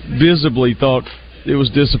visibly thought it was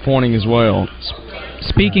disappointing as well.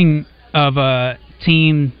 Speaking of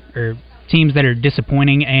teams that are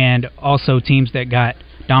disappointing and also teams that got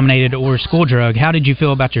dominated or school drug, how did you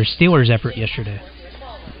feel about your Steelers effort yesterday?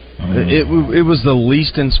 It was the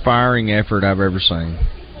least inspiring effort I've ever seen.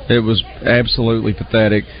 It was absolutely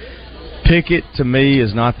pathetic. Pickett, to me,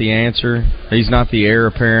 is not the answer. He's not the heir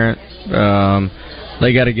apparent.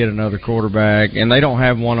 They got to get another quarterback, and they don't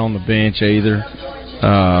have one on the bench either.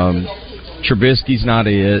 Trubisky's not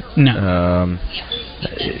it. No.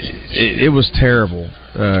 It was terrible,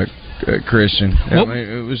 Christian.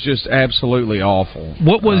 It was just absolutely awful.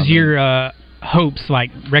 What was your hopes,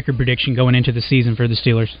 like record prediction going into the season for the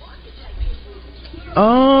Steelers?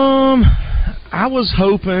 I was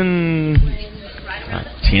hoping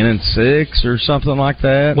 10-6 or something like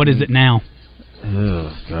that. What is it now?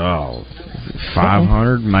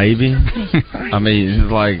 500 maybe. I mean,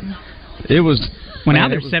 like it was. Well, now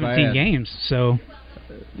there's 17 games, so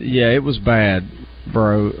yeah, it was bad.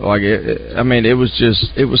 bro. Like,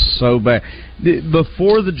 it was so bad.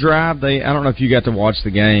 Before the drive, I don't know if you got to watch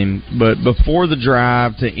the game, but before the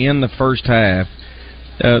drive to end the first half,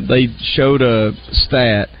 they showed a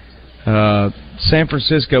stat. San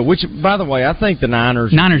Francisco, which, by the way, I think the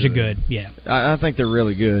Niners are good. Yeah, I think they're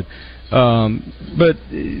really good. But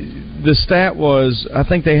the stat was, I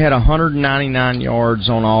think they had 199 yards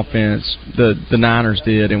on offense. The Niners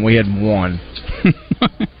did, and we had 1.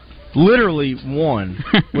 Literally 1,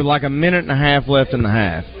 with like a minute and a half left in the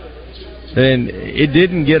half. And it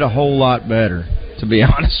didn't get a whole lot better, to be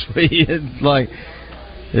honest with you.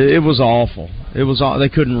 It was awful. They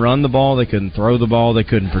couldn't run the ball. They couldn't throw the ball. They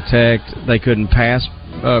couldn't protect. They couldn't pass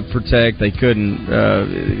protect. They couldn't.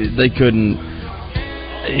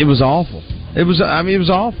 It was awful. It was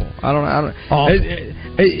awful. I don't. Awful.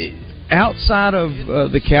 Outside of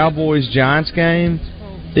the Cowboys-Giants game,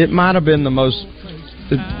 it might have been the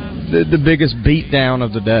biggest beatdown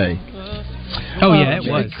of the day. Oh yeah, it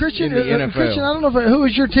was. Christian, Christian, I don't know who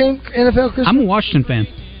is your team, NFL, Christian? I'm a Washington fan.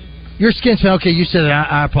 You're a Skins fan. Okay, you said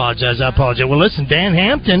that. I apologize. Well, listen, Dan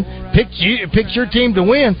Hampton picked your team to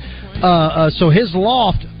win. So his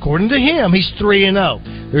loft, according to him, he's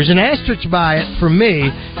 3-0. There's an asterisk by it for me.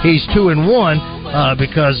 He's 2-1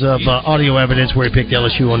 because of audio evidence where he picked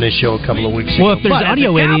LSU on this show a couple of weeks ago. Well, if there's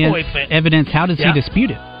audio evidence, how does he dispute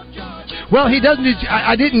it? Well, he doesn't.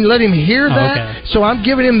 I didn't let him hear that, so I'm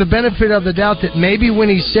giving him the benefit of the doubt that maybe when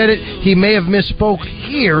he said it, he may have misspoke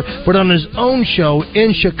here, but on his own show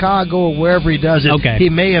in Chicago or wherever he does it, he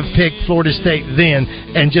may have picked Florida State then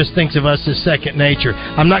and just thinks of us as second nature.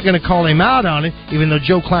 I'm not going to call him out on it, even though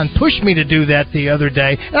Joe Klein pushed me to do that the other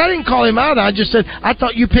day. And I didn't call him out. I just said, I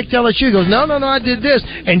thought you picked LSU. He goes, no, I did this.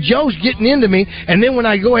 And Joe's getting into me, and then when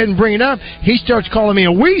I go ahead and bring it up, he starts calling me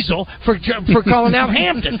a weasel for calling out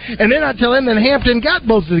Hampton. And then I tell him that Hampton got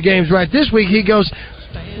both of the games right this week. He goes,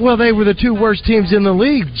 well, they were the 2 worst teams in the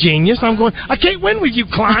league, genius. I'm going, I can't win with you,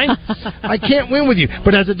 Klein. I can't win with you.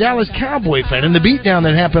 But as a Dallas Cowboy fan, and the beatdown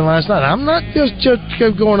that happened last night, I'm not just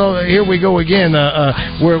going, oh, here we go again.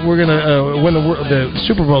 We're going to win the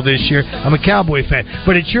Super Bowl this year. I'm a Cowboy fan.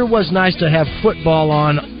 But it sure was nice to have football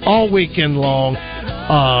on all weekend long.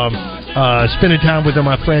 Spending time with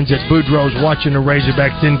my friends at Boudreaux's, watching the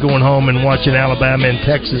Razorbacks, then going home and watching Alabama and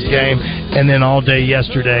Texas game, and then all day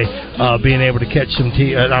yesterday being able to catch some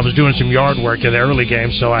I was doing some yard work in the early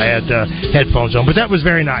game, so I had headphones on. But that was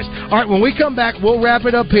very nice. All right, when we come back, we'll wrap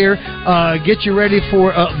it up here, get you ready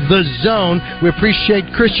for The Zone. We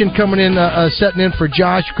appreciate Christian coming in, setting in for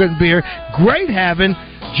Josh. Couldn't be here. Great having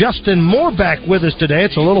Justin Moore back with us today.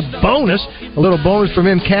 It's a little bonus from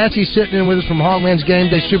him. Cassie sitting in with us from Hogman's Game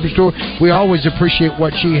Day Superstore. We always appreciate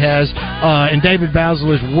what she has. And David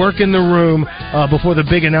Basil is working the room before the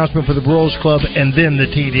big announcement for the Bros Club and then the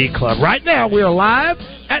TD Club. Right now, we are live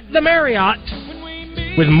at the Marriott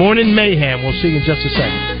with Morning Mayhem. We'll see you in just a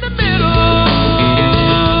second.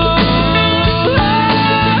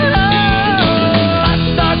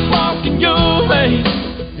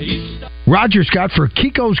 Roger Scott for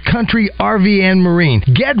Kiko's Country RV and Marine.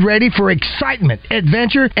 Get ready for excitement,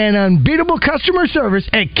 adventure, and unbeatable customer service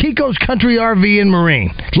at Kiko's Country RV and Marine.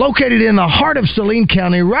 Located in the heart of Saline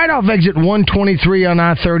County, right off exit 123 on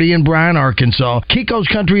I-30 in Bryan, Arkansas, Kiko's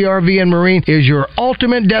Country RV and Marine is your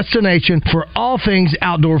ultimate destination for all things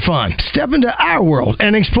outdoor fun. Step into our world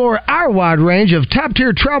and explore our wide range of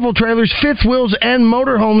top-tier travel trailers, fifth wheels, and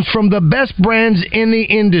motorhomes from the best brands in the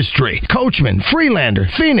industry. Coachman, Freelander,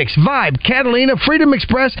 Phoenix, Vibe, Catalina, Freedom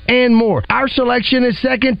Express, and more. Our selection is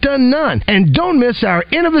second to none. And don't miss our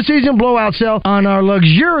end-of-the-season blowout sale on our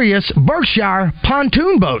luxurious Berkshire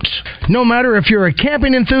pontoon boats. No matter if you're a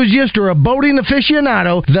camping enthusiast or a boating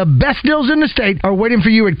aficionado, the best deals in the state are waiting for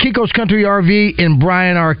you at Kiko's Country RV in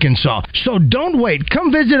Bryan, Arkansas. So don't wait.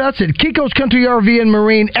 Come visit us at Kiko's Country RV and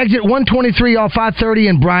Marine, exit 123 off I-30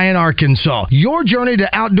 in Bryan, Arkansas. Your journey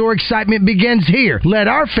to outdoor excitement begins here. Let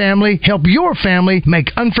our family help your family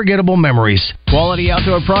make unforgettable memories. Quality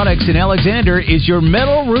Outdoor Products in Alexander is your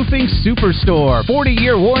metal roofing superstore.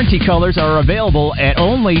 40-year warranty colors are available at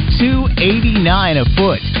only $289 a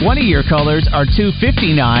foot. 20-year colors are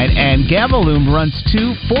 $259, and Gavaloom runs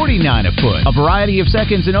 $249 a foot. A variety of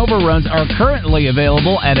seconds and overruns are currently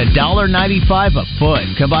available at $1.95 a foot.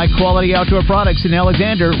 Come by Quality Outdoor Products in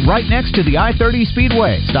Alexander, right next to the I-30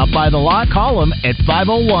 Speedway. Stop by the lot, call them at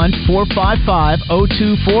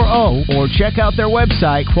 501-455-0240, or check out their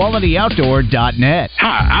website, qualityoutdoor.com. LionsDrug.net.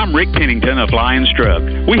 Hi, I'm Rick Pennington of Lions Drug.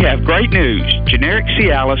 We have great news. Generic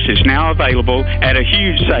Cialis is now available at a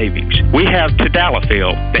huge savings. We have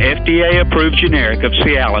Tadalafil, the FDA-approved generic of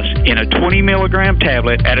Cialis, in a 20-milligram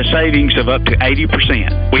tablet at a savings of up to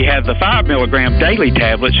 80%. We have the 5-milligram daily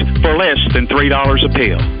tablets for less than $3 a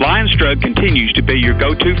pill. Lions Drug continues to be your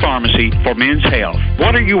go-to pharmacy for men's health.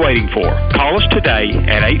 What are you waiting for? Call us today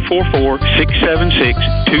at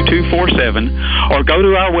 844-676-2247 or go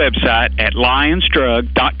to our website at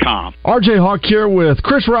lionsdrug.com. RJ Hawk here with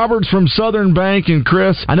Chris Roberts from Southern Bank. And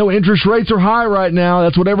Chris, I know interest rates are high right now.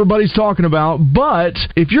 That's what everybody's talking about. But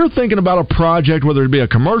if you're thinking about a project, whether it be a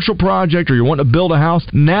commercial project or you're wanting to build a house,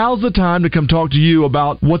 now's the time to come talk to you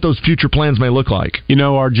about what those future plans may look like. You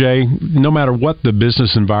know, RJ, no matter what the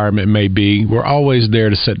business environment may be, we're always there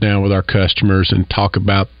to sit down with our customers and talk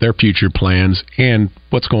about their future plans and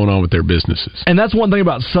what's going on with their businesses. And that's one thing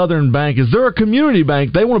about Southern Bank is they're a community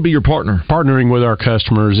bank. They want to be your partner. Partnering with our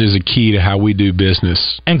customers is a key to how we do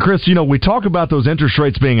business. And Chris, you know, we talk about those interest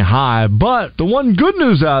rates being high, but the one good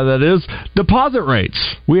news out of that is deposit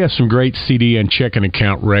rates. We have some great CD and checking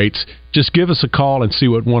account rates. Just give us a call and see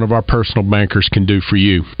what one of our personal bankers can do for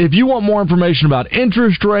you. If you want more information about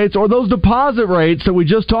interest rates or those deposit rates that we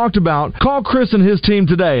just talked about, call Chris and his team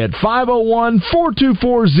today at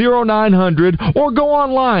 501-424-0900 or go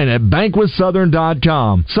online at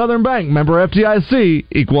bankwithsouthern.com. Southern Bank, member FDIC,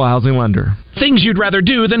 equal housing lender. Things you'd rather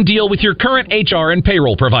do than deal with your current HR and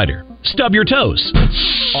payroll provider. Stub your toes.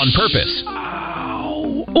 On purpose.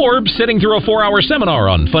 Or sitting through a 4-hour seminar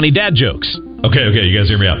on funny dad jokes. Okay, you guys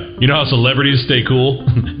hear me out. You know how celebrities stay cool?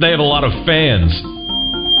 They have a lot of fans.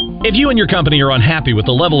 If you and your company are unhappy with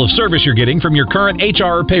the level of service you're getting from your current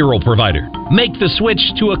HR or payroll provider, make the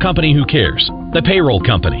switch to a company who cares. The Payroll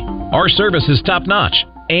Company. Our service is top-notch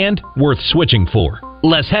and worth switching for.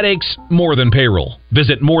 Less headaches, more than payroll.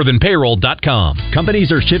 Visit morethanpayroll.com.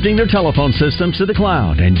 Companies are shifting their telephone systems to the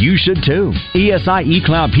cloud, and you should too. ESI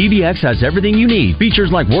eCloud PBX has everything you need. Features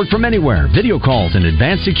like work from anywhere, video calls, and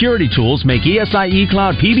advanced security tools make ESI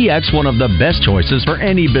eCloud PBX one of the best choices for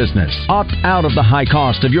any business. Opt out of the high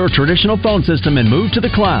cost of your traditional phone system and move to the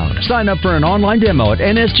cloud. Sign up for an online demo at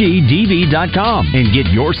nsgdv.com and get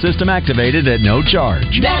your system activated at no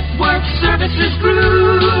charge. Network Services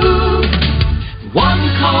Group. One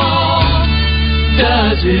call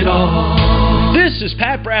does it all. This is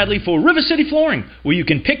Pat Bradley for River City Flooring, where you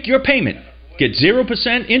can pick your payment. Get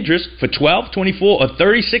 0% interest for 12, 24, or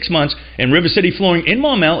 36 months, and River City Flooring in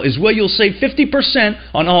Maumelle is where you'll save 50%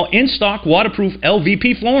 on all in-stock waterproof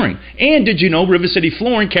LVP flooring. And did you know River City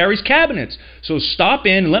Flooring carries cabinets? So stop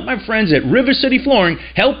in and let my friends at River City Flooring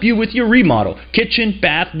help you with your remodel. Kitchen,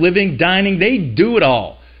 bath, living, dining, they do it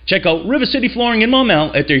all. Check out River City Flooring in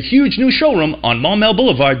Maumelle at their huge new showroom on Maumelle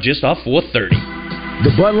Boulevard just off 430. The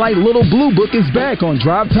Bud Light Little Blue Book is back on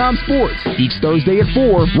Drive Time Sports. Each Thursday at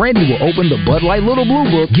 4, Randy will open the Bud Light Little Blue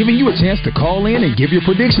Book, giving you a chance to call in and give your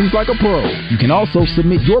predictions like a pro. You can also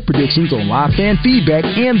submit your predictions on live fan feedback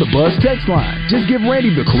and the Buzz text line. Just give Randy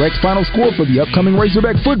the correct final score for the upcoming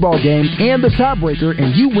Razorback football game and the tiebreaker,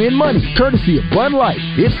 and you win money, courtesy of Bud Light.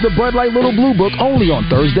 It's the Bud Light Little Blue Book only on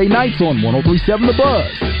Thursday nights on 103.7 The Buzz.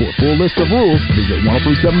 For a full list of rules, visit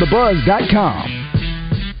 1037thebuzz.com.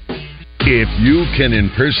 If you can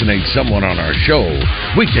impersonate someone on our show,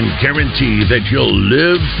 we can guarantee that you'll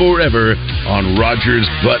live forever on Rogers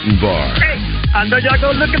Button Bar. Hey, I know y'all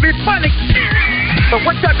gonna look at me funny, but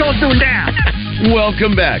what y'all gonna do now?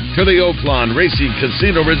 Welcome back to the Oaklawn Racing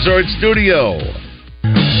Casino Resort Studio.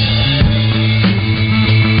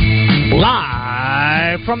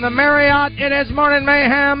 Live from the Marriott, it is Morning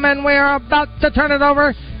Mayhem, and we are about to turn it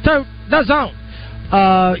over to the Zone.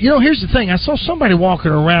 Here's the thing. I saw somebody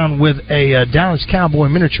walking around with a Dallas Cowboy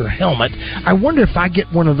miniature helmet. I wonder if I get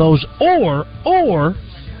one of those, or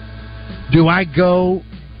do I go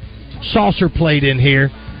saucer plate in here?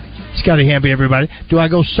 Scotty Hamby, everybody. Do I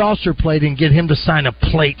go saucer plate and get him to sign a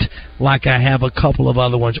plate like I have a couple of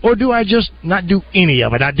other ones? Or do I just not do any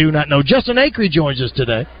of it? I do not know. Justin Acree joins us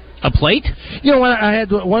today. A plate? You know what? I had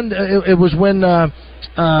one. It was when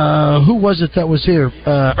who was it that was here?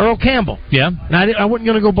 Earl Campbell. Yeah. And I wasn't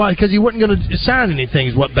going to go buy because he wasn't going to sign anything,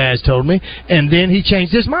 is what Baz told me. And then he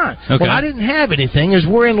changed his mind. Okay. Well, I didn't have anything. As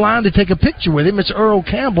we're in line to take a picture with him, it's Earl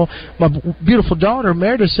Campbell. My beautiful daughter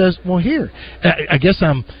Meredith says, "Well, here." I guess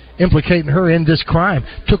I'm implicating her in this crime.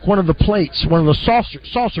 Took one of the plates, one of the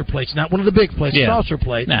saucer plates, not one of the big plates, saucer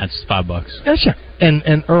plate. Nah, it's $5. Yes, sir.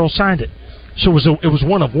 And Earl signed it. So it was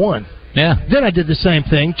one of one. Yeah. Then I did the same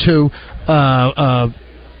thing to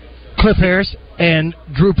Cliff Harris and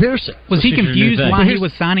Drew Pearson. Was he confused why he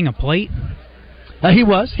was signing a plate? He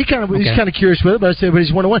was. He's kind of curious with it, but I said, but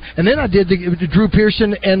he's 1-1. And then I did the Drew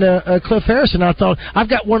Pearson and Cliff Harris, and I thought, I've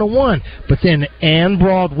got 1-1. But then Ann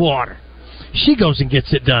Broadwater, she goes and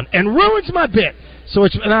gets it done and ruins my bit. So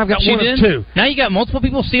and I've got she 1 did? of 2. Now you got multiple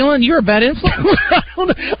people stealing. You're a bad influence.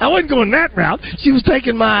 I wasn't going that route. She was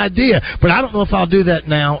taking my idea, but I don't know if I'll do that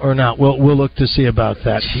now or not. We'll look to see about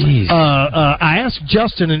that. I asked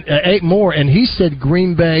Justin 8 more, and he said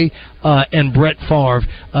Green Bay and Brett Favre.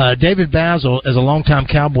 David Basil, as a longtime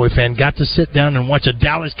Cowboy fan, got to sit down and watch a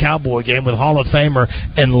Dallas Cowboy game with Hall of Famer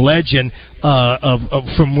and legend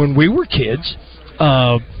from when we were kids.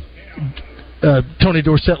 Tony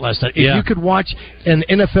Dorsett last night. If you could watch an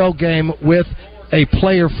NFL game with a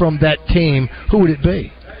player from that team, who would it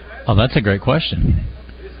be? Oh, that's a great question.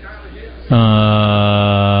 Dead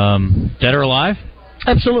or alive?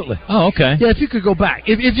 Absolutely. Oh, okay. Yeah, if you could go back.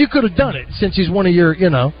 If you could have done it, since he's one of your,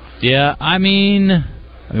 Yeah, I mean,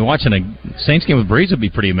 watching a Saints game with Breeze would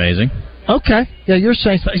be pretty amazing. Okay. Yeah, you're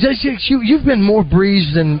Saints. You've been more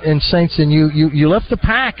Breeze and Saints than you left the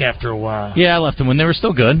pack after a while. Yeah, I left them when they were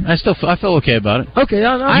still good. I feel okay about it. Okay.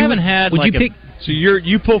 I haven't had. Would you pick? So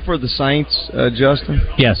you pull for the Saints, Justin?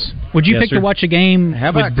 Yes. Would you Yes, pick sir. to watch a game How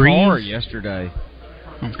about with Breeze? Carr yesterday?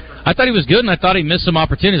 I thought he was good, and I thought he missed some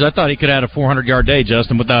opportunities. I thought he could have had a 400-yard day,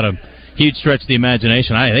 Justin, without a huge stretch of the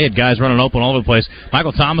imagination. They had guys running open all over the place.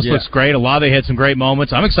 Michael Thomas looks great. Olave had some great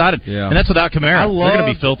moments. I'm excited. Yeah. And that's without Kamara. They're going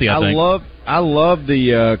to be filthy, I think. I love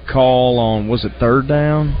the call on, was it 3rd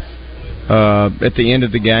down? At the end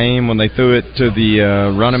of the game when they threw it to the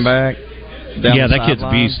running back. Yeah, that kid's a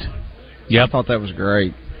beast. Yep. I thought that was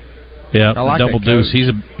great. Yeah, I like double that deuce.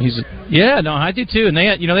 coach. Yeah, no, I do too. And they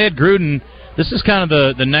had Gruden. This is kind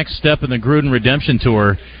of the next step in the Gruden redemption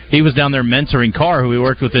tour. He was down there mentoring Carr, who we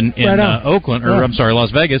worked with in Oakland, or I'm sorry,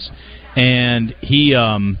 Las Vegas, and he,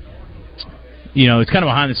 it's kind of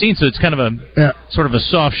behind the scenes, so it's kind of a sort of a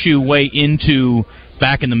soft shoe way into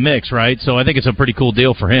back in the mix, right? So I think it's a pretty cool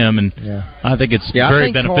deal for him, and I think it's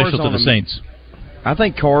very beneficial to the Saints. I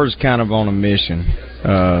think Carr's kind of on a mission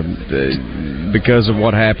because of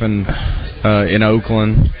what happened in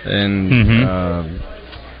Oakland,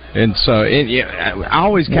 and so I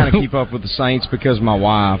always kind of keep up with the Saints because of my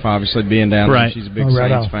wife, obviously being down there, she's a big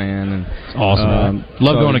Saints fan. And it's awesome.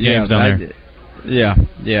 Love going to games down there. Yeah.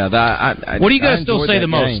 What do you guys still say the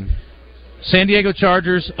most? San Diego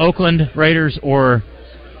Chargers, Oakland Raiders, or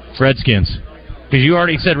Redskins? Because you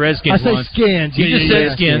already said Redskins once. I say Skins. You just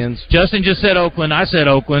said Skins. Justin just said Oakland. I said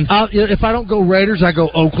Oakland. If I don't go Raiders, I go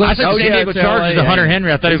Oakland. I said San Diego Chargers to Hunter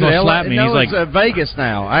Henry. I thought he was going to slap me. No, he's like, it's Vegas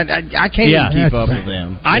now. I can't even keep up with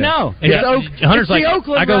them. I know. It's Hunter's the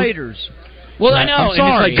Oakland Raiders. Well, I know. I'm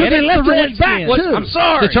sorry. And they left the Reds back, too. I'm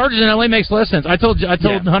sorry. The Chargers in L.A. makes less sense. I told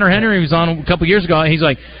Hunter Henry, he was on a couple years ago, and he's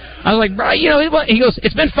like, I was like, bro, he goes,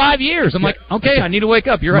 it's been 5 years. I'm like, okay, I need to wake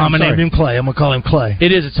up. You're right. Mama named him Clay. I'm going to call him Clay.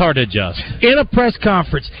 It is. It's hard to adjust. In a press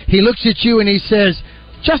conference, he looks at you and he says,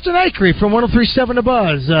 Justin Acree from 103.7 The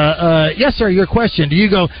Buzz. Yes, sir, your question. Do you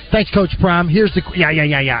go, thanks, Coach Prime. Here's the...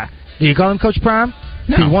 Yeah. Do you call him Coach Prime?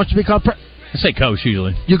 No. He wants to be called... I say Coach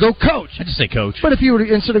usually. You go Coach. I just say Coach. But if you were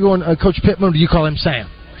instead of going Coach Pittman, do you call him Sam?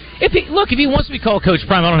 If he wants to be called Coach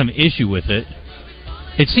Prime, I don't have an issue with it.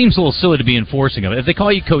 It seems a little silly to be enforcing of it. If they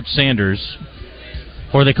call you Coach Sanders,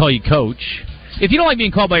 or they call you Coach, if you don't like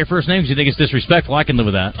being called by your first name because you think it's disrespectful, I can live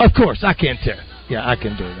with that. Of course, I can too. Yeah, I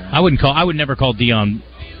can do that. I would never call Dion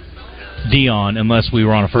unless we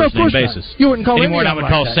were on a first name basis. You wouldn't call anymore. I would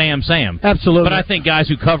call that. Sam. Absolutely. But I think guys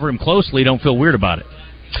who cover him closely don't feel weird about it.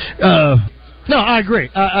 No, I agree.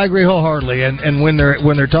 I agree wholeheartedly. And when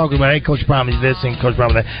they're talking about, hey, Coach Prime is this and Coach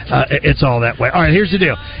Prime is that, it's all that way. All right, here's the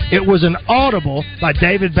deal. It was an audible by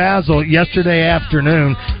David Basil yesterday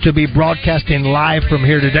afternoon to be broadcasting live from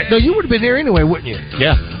here today. No, you would have been here anyway, wouldn't you?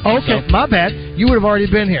 Yeah. Okay, my bad. You would have already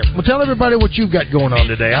been here. Well, tell everybody what you've got going on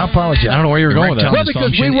today. I apologize. I don't know where you were going with that. Well,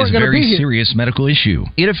 because we weren't going to be here. It's a very serious medical issue.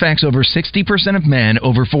 It affects over 60% of men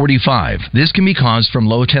over 45. This can be caused from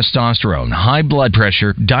low testosterone, high blood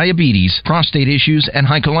pressure, diabetes, prostate issues, and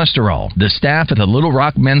high cholesterol. The staff at the Little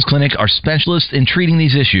Rock Men's Clinic are specialists in treating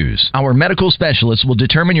these issues. Our medical specialists will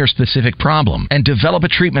determine your specific problem and develop a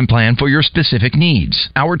treatment plan for your specific needs.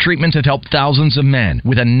 Our treatments have helped thousands of men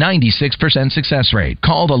with a 96% success rate.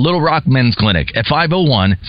 Call the Little Rock Men's Clinic at 501